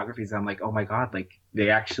many biographies. I'm like, oh my god, like they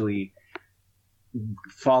actually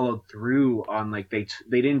followed through on like they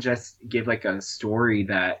didn't just give like a story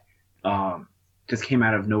that just came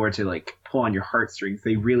out of nowhere to like pull on your heartstrings.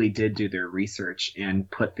 They really did do their research and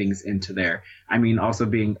put things into there. I mean, also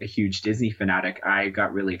being a huge Disney fanatic, I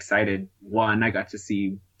got really excited. One, I got to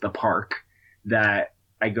see the park that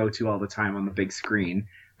I go to all the time on the big screen,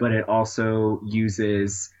 but it also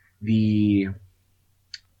uses they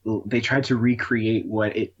tried to recreate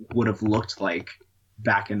what it would have looked like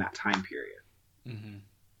back in that time period. Mm-hmm.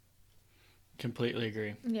 Completely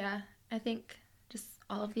agree. Yeah, I think just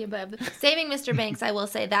all of the above. Saving Mr. Banks, I will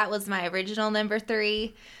say that was my original number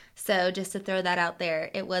 3. So just to throw that out there,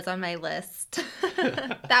 it was on my list.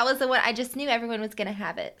 That was the one. I just knew everyone was going to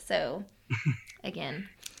have it. So again.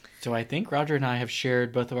 So I think Roger and I have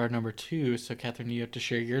shared both of our number 2. So Catherine, you have to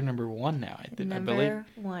share your number 1 now. I believe. Number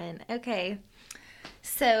 1. Okay.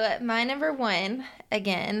 So my number 1,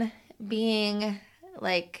 again, being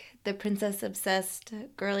like the princess obsessed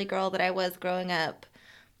girly girl that I was growing up,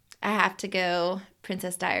 I have to go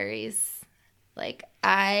Princess Diaries. Like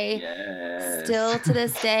still to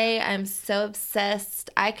this day, I'm so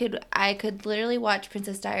obsessed. I could literally watch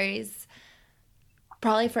Princess Diaries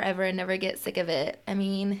probably forever and never get sick of it. I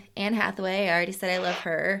mean, Anne Hathaway, I already said I love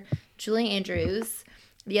her. Julie Andrews.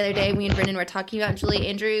 The other day, me and Brendan were talking about Julie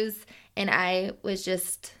Andrews, and I was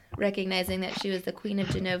just recognizing that she was the Queen of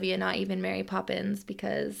Genovia, not even Mary Poppins,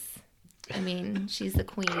 because, I mean, she's the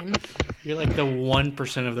queen. You're like the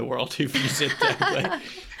 1% of the world who views it that way.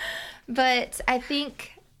 But I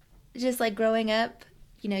think just like growing up,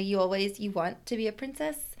 you know, you want to be a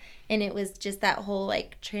princess. And it was just that whole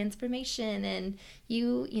like transformation and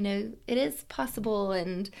you know, it is possible.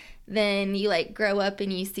 And then you like grow up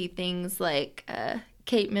and you see things like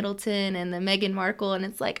Kate Middleton and the Meghan Markle, and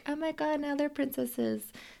it's like, oh my God, now they're princesses.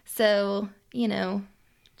 So, you know,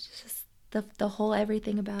 just the whole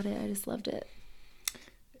everything about it. I just loved it.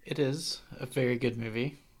 It is a very good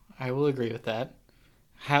movie. I will agree with that.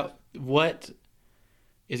 What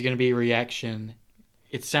is going to be a reaction?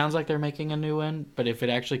 It sounds like they're making a new one, but if it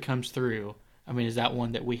actually comes through, I mean, is that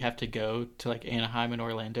one that we have to go to like Anaheim and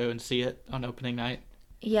Orlando and see it on opening night?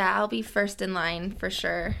 Yeah, I'll be first in line for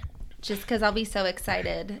sure. Just because I'll be so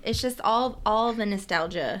excited. It's just all the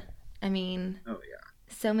nostalgia. I mean,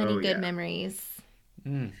 so many good memories.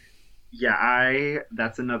 Mm. Yeah,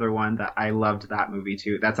 that's another one that I loved that movie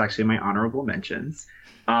too. That's actually my honorable mentions.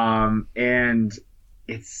 And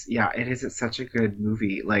it's such a good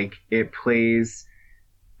movie. Like it plays,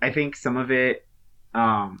 I think some of it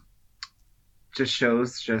just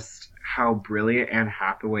shows just how brilliant Anne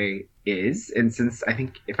Hathaway is. And since I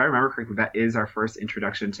think, if I remember correctly, that is our first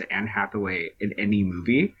introduction to Anne Hathaway in any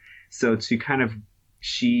movie. So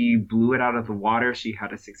she blew it out of the water. She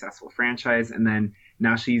had a successful franchise, and then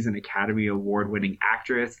now she's an Academy Award winning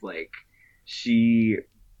actress. Like it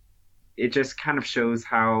just kind of shows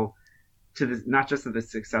how not just to the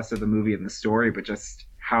success of the movie and the story, but just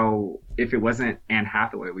how if it wasn't Anne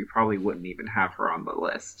Hathaway, we probably wouldn't even have her on the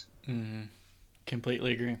list. Mm-hmm.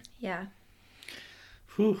 Completely agree. Yeah.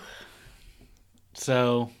 Whew.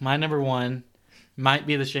 So my number 1 might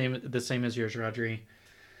be the same as yours, Rodri.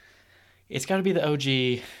 It's got to be the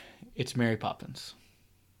OG. It's Mary Poppins.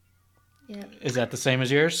 Yeah. Is that the same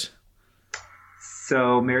as yours?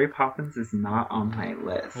 So Mary Poppins is not on my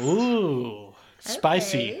list. Ooh,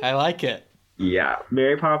 spicy. Okay. I like it. Yeah,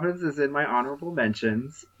 Mary Poppins is in my honorable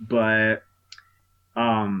mentions, but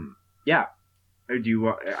yeah.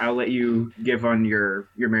 I'll let you give on your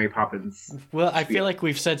Mary Poppins. Well, I feel like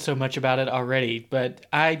we've said so much about it already, but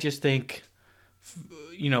I just think,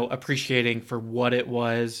 you know, appreciating for what it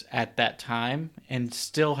was at that time and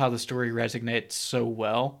still how the story resonates so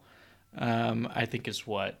well, I think is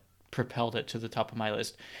what propelled it to the top of my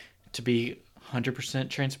list. To be 100%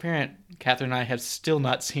 transparent, Catherine and I have still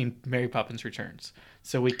not seen Mary Poppins Returns,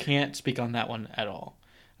 so we can't speak on that one at all.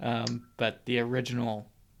 But the original,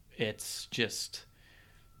 it's just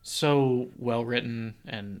so well written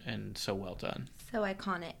and so well done. So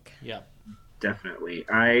iconic. Yep. Definitely.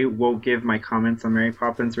 I won't give my comments on Mary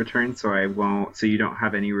Poppins Returns, so you don't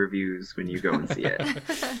have any reviews when you go and see it.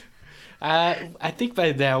 I think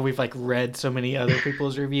by now we've like read so many other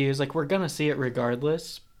people's reviews. Like we're gonna see it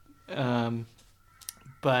regardless.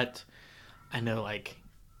 But I know like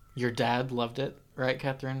your dad loved it, right,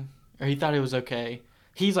 Catherine? Or he thought it was okay.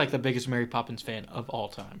 He's like the biggest Mary Poppins fan of all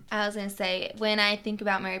time. I was going to say, when I think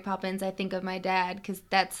about Mary Poppins, I think of my dad because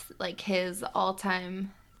that's like his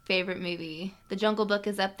all-time favorite movie. The Jungle Book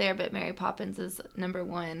is up there, but Mary Poppins is number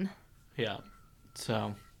one. Yeah.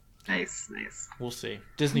 So. Nice. We'll see.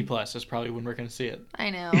 Disney Plus is probably when we're going to see it. I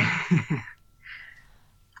know.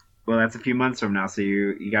 Well, that's a few months from now, so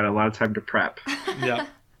you got a lot of time to prep. Yeah.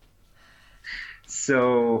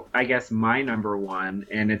 So I guess my number one,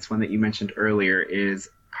 and it's one that you mentioned earlier, is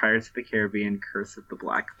Pirates of the Caribbean: Curse of the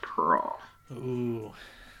Black Pearl. Ooh.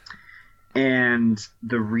 And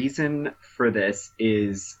the reason for this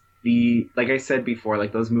is like I said before,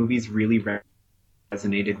 like those movies really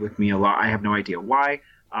resonated with me a lot. I have no idea why.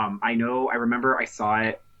 I remember I saw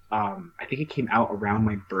it. I think it came out around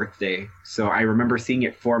my birthday. So I remember seeing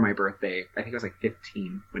it for my birthday. I think I was like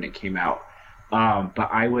 15 when it came out. But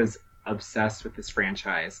I was obsessed with this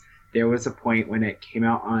franchise. There was a point when it came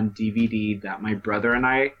out on DVD that my brother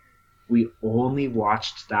and we only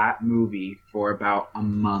watched that movie for about a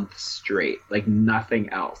month straight. Like nothing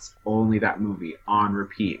else. Only that movie on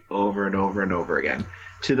repeat over and over and over again.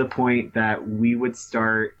 To the point that we would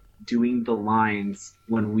start doing the lines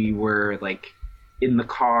when we were like in the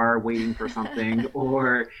car waiting for something,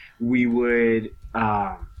 or we would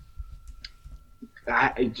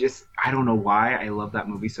I don't know why I love that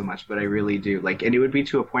movie so much, but I really do. Like, and it would be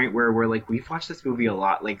to a point where we're like, we've watched this movie a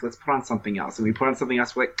lot. Like, let's put on something else. And we put on something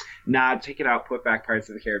else. We're like, nah, take it out. Put back Pirates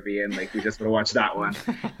of the Caribbean. Like, we just want to watch that one.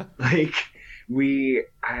 Like,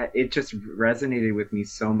 it just resonated with me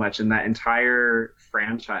so much. And that entire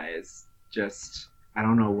franchise just, I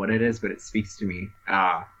don't know what it is, but it speaks to me.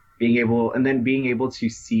 Being able to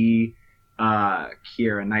see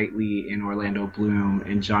Keira Knightley and Orlando Bloom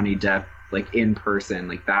and Johnny Depp like in person,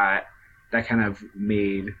 like that kind of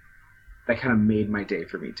made my day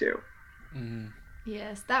for me too. Mm-hmm.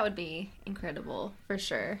 Yes, that would be incredible for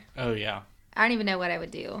sure. Oh yeah. I don't even know what I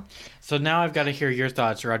would do. So now I've got to hear your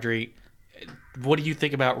thoughts, Rodri. What do you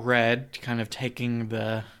think about Red kind of taking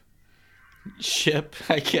the ship,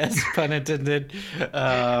 I guess, pun intended,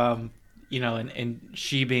 and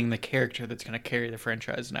she being the character that's going to carry the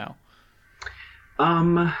franchise now?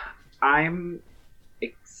 I'm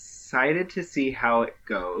excited to see how it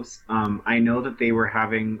goes. I know that they were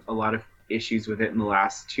having a lot of issues with it in the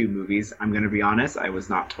last two movies. I'm going to be honest, I was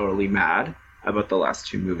not totally mad about the last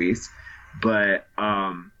two movies, but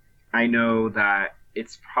I know that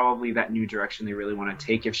it's probably that new direction they really want to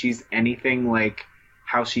take. If she's anything like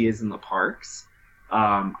how she is in the parks,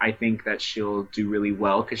 I think that she'll do really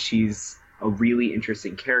well because she's a really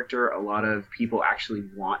interesting character. A lot of people actually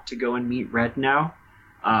want to go and meet Red now.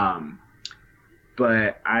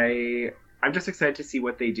 But I'm just excited to see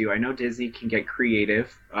what they do. I know Disney can get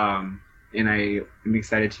creative, and I am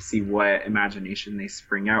excited to see what imagination they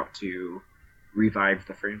spring out to revive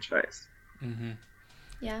the franchise. Mm-hmm.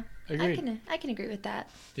 Yeah, Agreed. I can agree with that.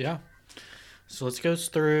 Yeah. So let's go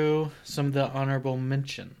through some of the honorable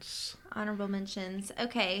mentions. Honorable mentions.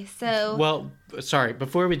 Okay, so... Well, sorry,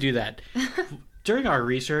 before we do that, during our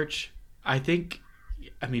research,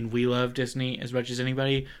 we love Disney as much as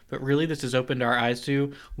anybody, but really this has opened our eyes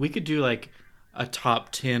to, we could do like a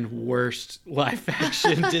top 10 worst live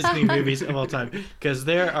action Disney movies of all time, because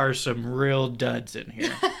there are some real duds in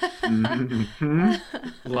here. Mm-hmm.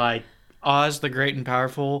 Like Oz the Great and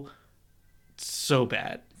Powerful, so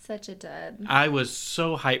bad. Such a dud. I was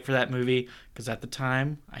so hyped for that movie because at the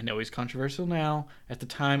time, I know he's controversial now, at the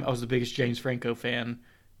time I was the biggest James Franco fan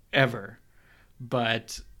ever,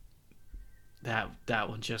 but that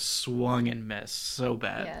one just swung and missed so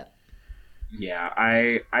bad. Yep. Yeah,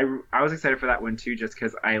 I was excited for that one too, just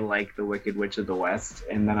because I like The Wicked Witch of the West,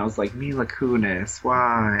 and then I was like, Mila Kunis,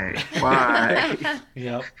 why?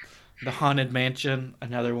 Yep. The Haunted Mansion,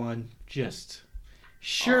 another one, just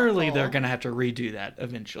surely awful. They're gonna have to redo that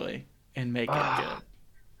eventually and make it good.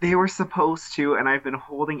 They were supposed to, and I've been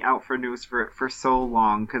holding out for news for it for so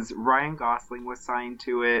long, because Ryan Gosling was signed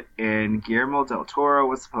to it, and Guillermo del Toro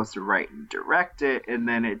was supposed to write and direct it, and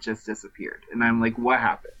then it just disappeared. And I'm like, what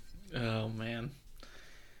happened? Oh, man.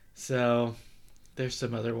 So, there's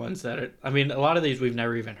some other ones that are... a lot of these we've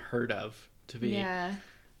never even heard of, to be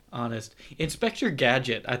honest. Inspector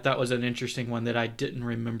Gadget, I thought was an interesting one that I didn't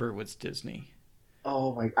remember was Disney.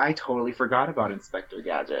 Oh, I totally forgot about Inspector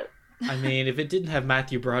Gadget. If it didn't have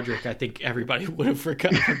Matthew Broderick, I think everybody would have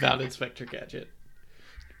forgotten about Inspector Gadget.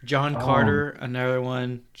 John Carter, another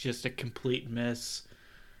one, just a complete miss.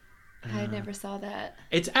 I never saw that.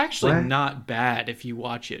 It's actually not bad if you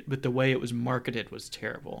watch it, but the way it was marketed was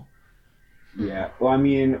terrible. Yeah, well,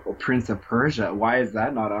 Prince of Persia, why is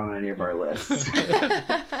that not on any of our lists?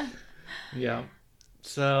 Yeah.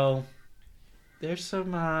 So, there's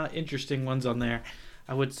some interesting ones on there.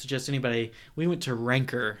 I would suggest anybody. We went to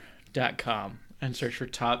Ranker.com and searched for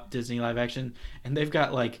top Disney live action, and they've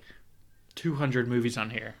got like 200 movies on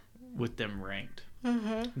here with them ranked.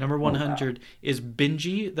 Number 100 is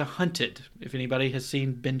Benji the Hunted. If anybody has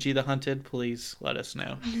seen Benji the Hunted, please let us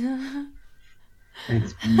know.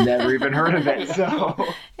 It's never even heard of it,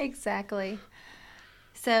 so. Exactly.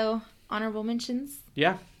 So, honorable mentions?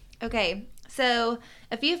 Yeah. Okay, so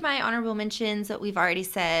a few of my honorable mentions that we've already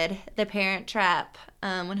said: The Parent Trap,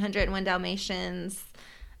 101 Dalmatians.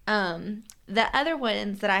 The other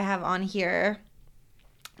ones that I have on here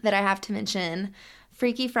that I have to mention: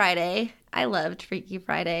 Freaky Friday. I loved Freaky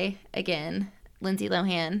Friday. Again, Lindsay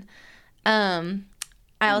Lohan. I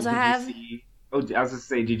also have. I was going to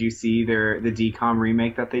say, did you see the DCOM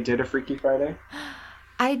remake that they did of Freaky Friday?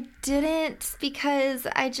 I didn't, because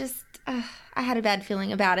I just I had a bad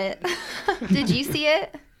feeling about it. Did you see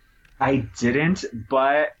it? I didn't,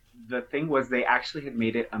 but the thing was they actually had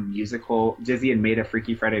made it a musical. Disney had made a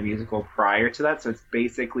Freaky Friday musical prior to that, so it's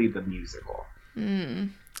basically the musical.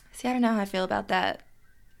 See, I don't know how I feel about that.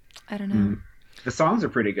 I don't know. The songs are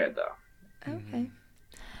pretty good, though. Okay.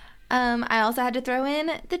 I also had to throw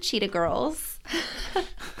in the Cheetah Girls.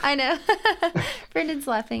 I know. Brendan's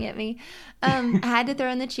laughing at me. I had to throw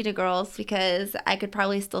in the Cheetah Girls because I could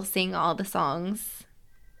probably still sing all the songs.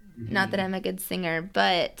 Not that I'm a good singer,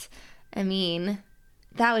 but I mean,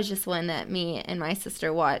 that was just one that me and my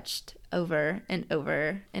sister watched over and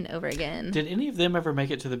over and over again. Did any of them ever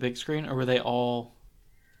make it to the big screen, or were they all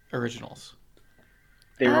originals?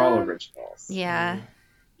 They were all originals. Yeah.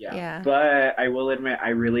 Yeah. But I will admit, I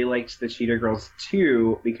really liked the Cheetah Girls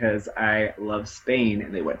too because I love Spain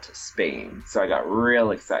and they went to Spain. So I got real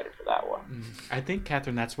excited for that one. I think,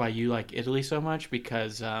 Catherine, that's why you like Italy so much,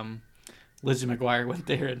 because Lizzie McGuire went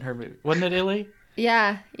there in her movie. Wasn't it Italy?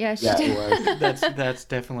 Yeah, she did. It was. That's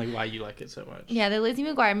definitely why you like it so much. Yeah, the Lizzie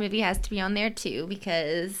McGuire movie has to be on there too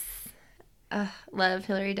because love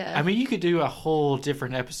Hilary Duff. I mean, you could do a whole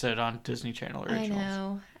different episode on Disney Channel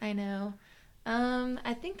originals. I know.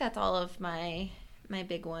 I think that's all of my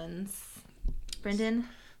big ones. Brendan?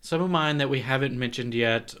 Some of mine that we haven't mentioned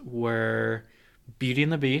yet were Beauty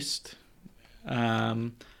and the Beast.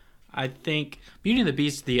 I think Beauty and the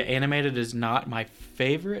Beast, the animated, is not my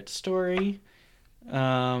favorite story.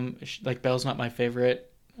 Like Belle's not my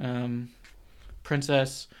favorite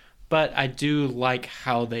princess, but I do like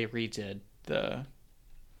how they redid the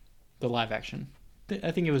live action.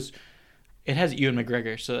 I think it has Ewan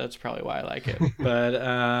McGregor, so that's probably why I like it. But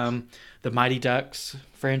the Mighty Ducks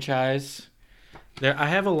franchise,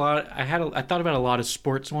 I thought about a lot of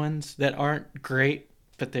sports ones that aren't great,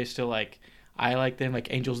 but they still I like them,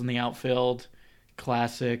 like Angels in the Outfield,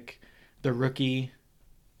 classic, The Rookie,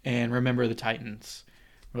 and Remember the Titans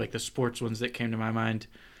were like the sports ones that came to my mind.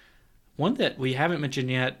 One that we haven't mentioned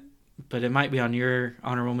yet, but it might be on your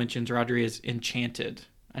honorable mentions, Rodri, is Enchanted.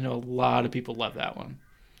 I know a lot of people love that one.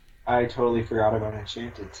 I totally forgot about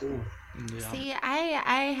Enchanted too. Yeah. See,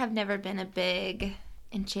 I have never been a big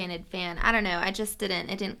Enchanted fan. I don't know. It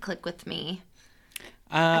didn't click with me.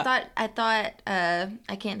 I thought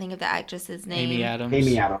I can't think of the actress's name. Amy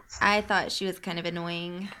Adams. I thought she was kind of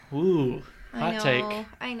annoying. Ooh, hot take.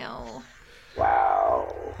 I know.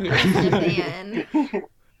 Wow. I wasn't a fan.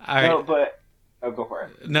 All right. No, but go for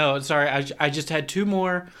it. No, sorry. I just had two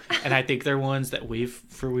more, and I think they're ones that we've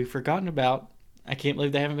forgotten about. I can't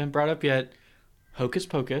believe they haven't been brought up yet. Hocus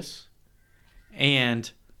Pocus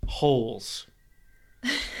and Holes.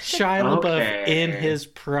 Shia LaBeouf in his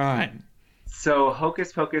prime. So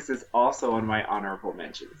Hocus Pocus is also on my honorable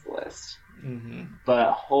mentions list. Mm-hmm.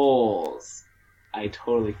 But Holes, I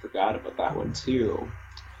totally forgot about that one too.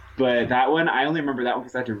 But that one, I only remember that one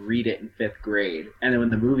because I had to read it in 5th grade. And then when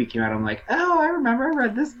the movie came out, I'm like, oh, I remember I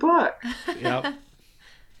read this book. Yep.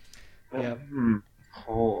 But,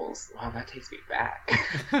 Holes. Wow, that takes me back.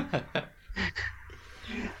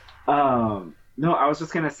 No, I was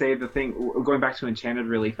just going to say the thing, going back to Enchanted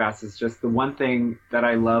really fast, is just the one thing that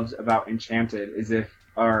I loved about Enchanted is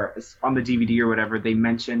on the DVD or whatever, they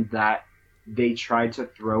mentioned that they tried to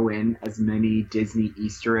throw in as many Disney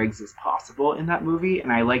Easter eggs as possible in that movie,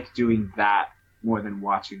 and I liked doing that more than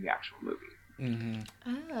watching the actual movie.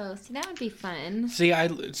 Mm-hmm. Oh, see, that would be fun. I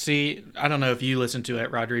don't know if you listened to it,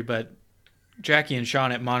 Rodri, but Jackie and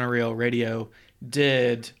Sean at Monorail Radio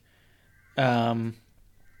did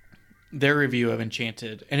their review of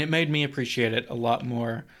Enchanted, and it made me appreciate it a lot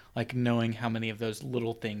more, like knowing how many of those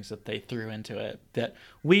little things that they threw into it that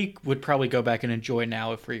we would probably go back and enjoy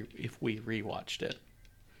now if we rewatched it.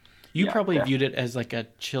 You probably viewed it as like a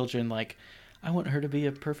children, like, I want her to be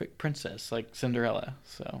a perfect princess, like Cinderella.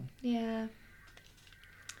 So yeah.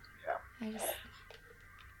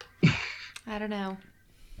 I don't know.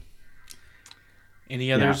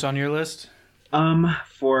 Any others on your list?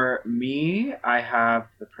 For me, I have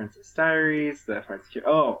The Princess Diaries, The Pirates of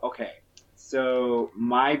Oh, okay. So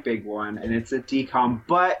my big one, and it's a DCOM,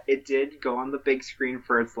 but it did go on the big screen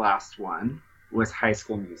for its last one, was High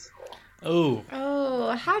School Musical.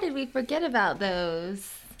 Oh, how did we forget about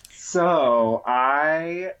those? So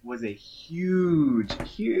I was a huge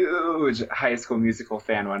High School Musical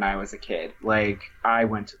fan when I was a kid. Like, I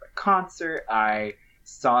went to the concert, I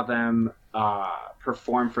saw them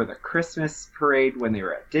perform for the Christmas parade when they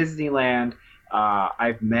were at Disneyland.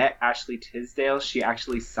 I've met Ashley Tisdale. She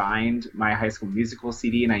actually signed my High School Musical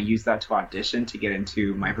CD, and I used that to audition to get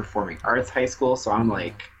into my performing arts high school. So I'm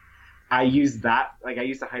like, I used the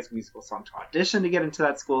High School Musical song to audition to get into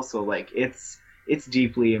that school. So like, it's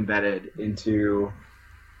deeply embedded into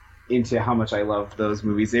how much I love those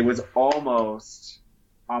movies. It was almost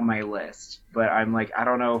on my list, but I'm like, I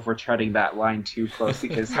don't know if we're treading that line too close,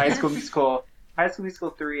 because High School Musical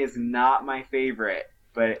 3 is not my favorite,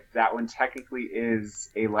 but that one technically is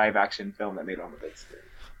a live action film that made it on the big screen.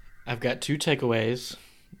 I've got two takeaways.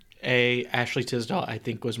 A, Ashley Tisdale, I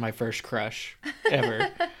think, was my first crush ever.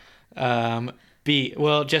 B,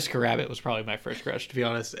 well, Jessica Rabbit was probably my first crush, to be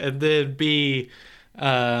honest. And then B,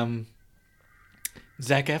 Zac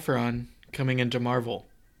Efron coming into Marvel.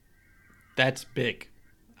 That's big.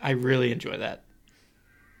 I really enjoy that.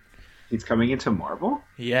 He's coming into Marvel?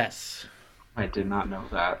 Yes. I did not know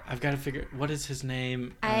that. I've got to figure, what is his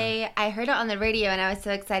name? I heard it on the radio, and I was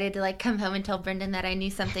so excited to come home and tell Brendan that I knew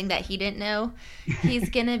something that he didn't know. He's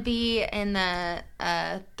gonna be in the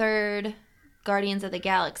third Guardians of the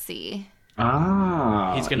Galaxy.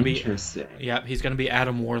 Ah, he's gonna be interesting. Yeah, he's gonna be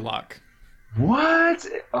Adam Warlock. What?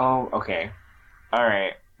 Oh, okay. All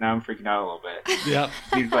right. Now I'm freaking out a little bit. Yep.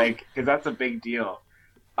 He's like, because that's a big deal.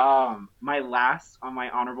 My last on my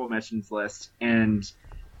honorable mentions list, and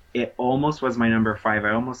it almost was my number 5.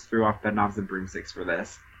 I almost threw off the knobs and broomsticks for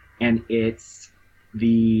this, and it's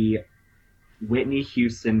the Whitney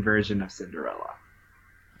Houston version of Cinderella.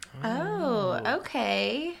 Oh,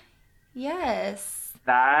 okay. Yes.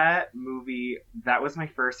 That movie, that was my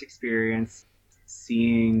first experience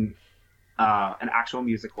seeing an actual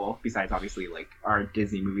musical, besides obviously our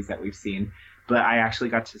Disney movies that we've seen. But I actually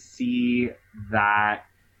got to see that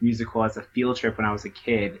musical as a field trip when I was a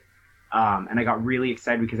kid. And I got really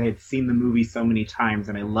excited because I had seen the movie so many times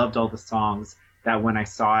and I loved all the songs, that when I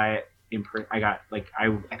saw it I got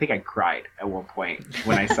I think I cried at one point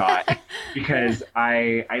when I saw it because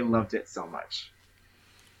I loved it so much.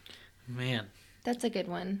 Man. That's a good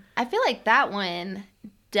one. I feel like that one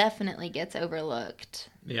definitely gets overlooked.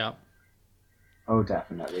 Yeah. Oh,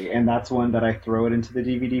 definitely. And that's one that I throw it into the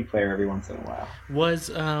DVD player every once in a while. Was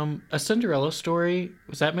A Cinderella Story,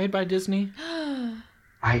 was that made by Disney?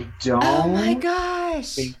 I don't. Oh my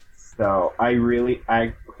gosh. Think so.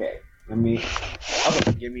 Okay,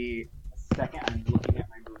 give me a second. I'm looking at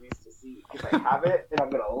my movies to see if I have it, and I'm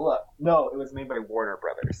going to look. No, it was made by Warner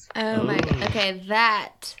Brothers. Oh my god. Okay,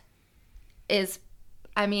 that is,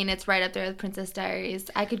 it's right up there with Princess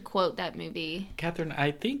Diaries. I could quote that movie. Catherine,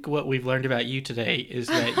 I think what we've learned about you today is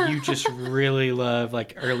that you just really love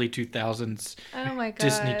early 2000s oh my god.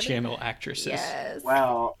 Disney Channel actresses. Yes.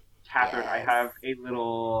 Well, Catherine, Yes. I have a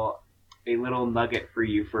little nugget for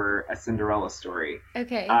you for A Cinderella Story.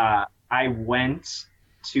 Okay. I went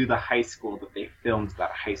to the high school that they filmed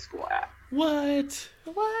that high school at. What?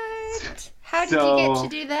 What? How did you get to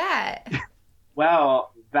do that?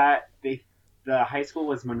 Well, the high school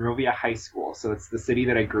was Monrovia High School, so it's the city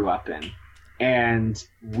that I grew up in. And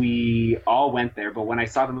we all went there, but when I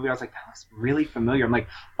saw the movie, I was like, that looks really familiar. I'm like,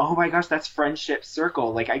 oh my gosh, that's Friendship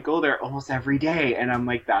Circle. I go there almost every day. And I'm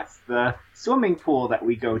like, that's the swimming pool that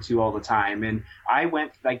we go to all the time. And I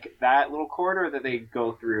went, that little corridor that they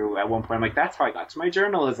go through at one point, I'm like, that's how I got to my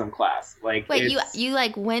journalism class. Wait, you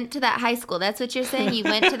went to that high school? That's what you're saying? You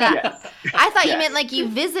went to that? Yes. I thought you Yes. meant you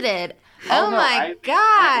visited. Oh, Oh, no, my I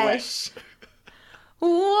gosh.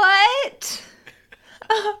 What?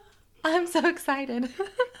 I'm so excited.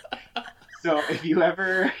 So if you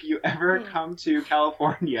ever come to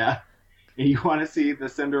California and you want to see the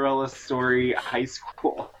Cinderella Story High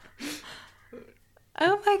School.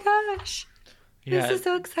 Oh my gosh. Yeah. This is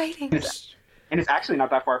so exciting. And it's actually not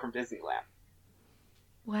that far from Disneyland.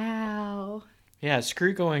 Wow. Yeah,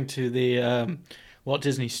 screw going to the Walt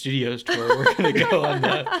Disney Studios tour. We're going to go on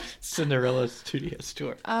the Cinderella Studios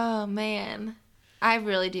tour. Oh man. I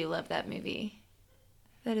really do love that movie.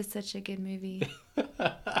 That is such a good movie.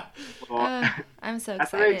 Well, I'm so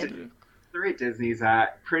that's what I excited. did. the rate Disney's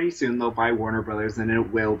at, pretty soon they'll buy Warner Brothers, and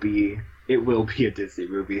it will be a Disney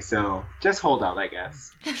movie. So just hold out, I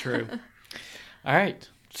guess. True. All right.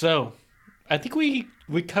 So I think we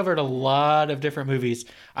covered a lot of different movies.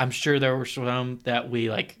 I'm sure there were some that we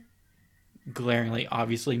like glaringly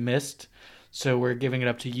obviously missed. So we're giving it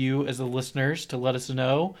up to you as the listeners to let us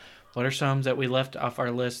know what are some that we left off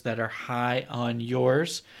our list that are high on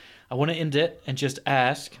yours. I want to end it and just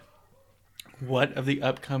ask, what of the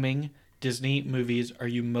upcoming Disney movies are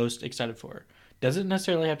you most excited for? Doesn't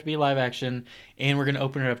necessarily have to be live action, and we're going to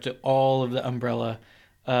open it up to all of the umbrella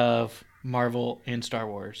of Marvel and Star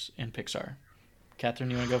Wars and Pixar.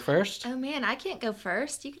 Catherine, you want to go first? Oh man, I can't go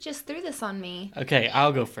first. You just threw this on me. Okay,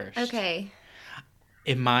 I'll go first. Okay.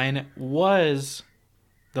 And mine was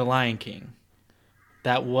The Lion King.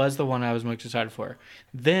 That was the one I was most excited for.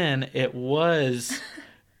 Then it was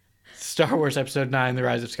Star Wars Episode 9, The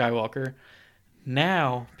Rise of Skywalker.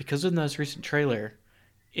 Now, because of the most recent trailer,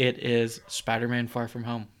 it is Spider-Man Far From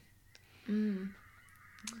Home.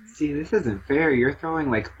 See, this isn't fair. You're throwing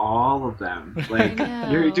like all of them. Like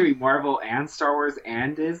you're doing Marvel and Star Wars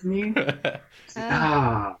and Disney.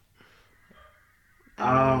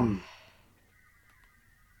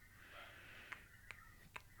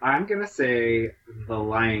 I'm gonna say The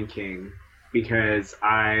Lion King because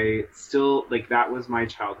I still like that was my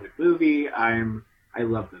childhood movie. I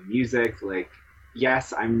love the music. Like,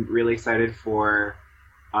 yes, I'm really excited for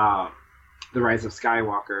The Rise of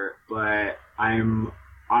Skywalker, but I'm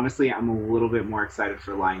a little bit more excited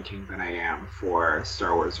for Lion King than I am for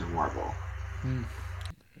Star Wars or Marvel.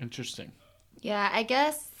 Interesting. Yeah, I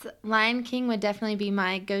guess Lion King would definitely be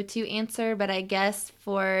my go-to answer, but I guess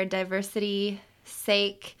for diversity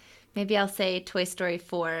sake, maybe I'll say Toy Story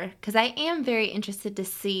 4, because I am very interested to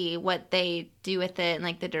see what they do with it and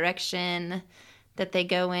like the direction that they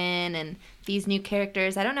go in and these new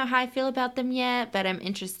characters. I don't know how I feel about them yet, but I'm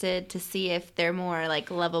interested to see if they're more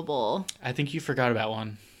like lovable. I think you forgot about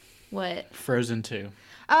one. What? Frozen 2.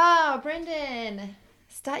 Oh, Brendan.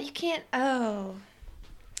 Stop. You can't. Oh.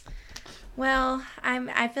 Well,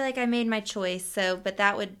 I feel like I made my choice, but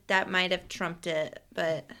that might have trumped it,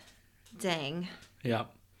 but dang. Yeah.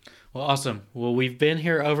 Well, awesome. Well, we've been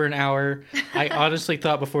here over an hour. I honestly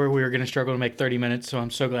thought before we were going to struggle to make 30 minutes, so I'm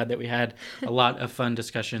so glad that we had a lot of fun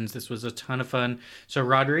discussions. This was a ton of fun. So,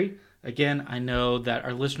 Rodri, again, I know that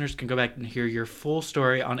our listeners can go back and hear your full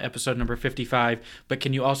story on episode number 55, but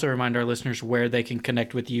can you also remind our listeners where they can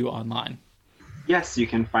connect with you online? Yes, you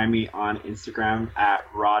can find me on Instagram at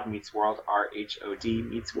Rod Meets World, RHOD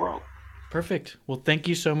Meets World. Perfect. Well, thank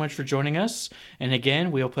you so much for joining us. And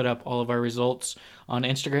again, we'll put up all of our results on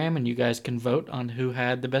Instagram, and you guys can vote on who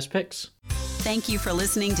had the best picks. Thank you for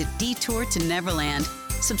listening to Detour to Neverland.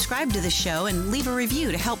 Subscribe to the show and leave a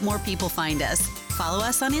review to help more people find us. Follow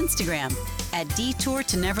us on Instagram at Detour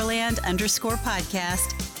to Neverland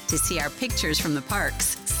 _podcast to see our pictures from the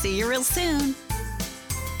parks. See you real soon.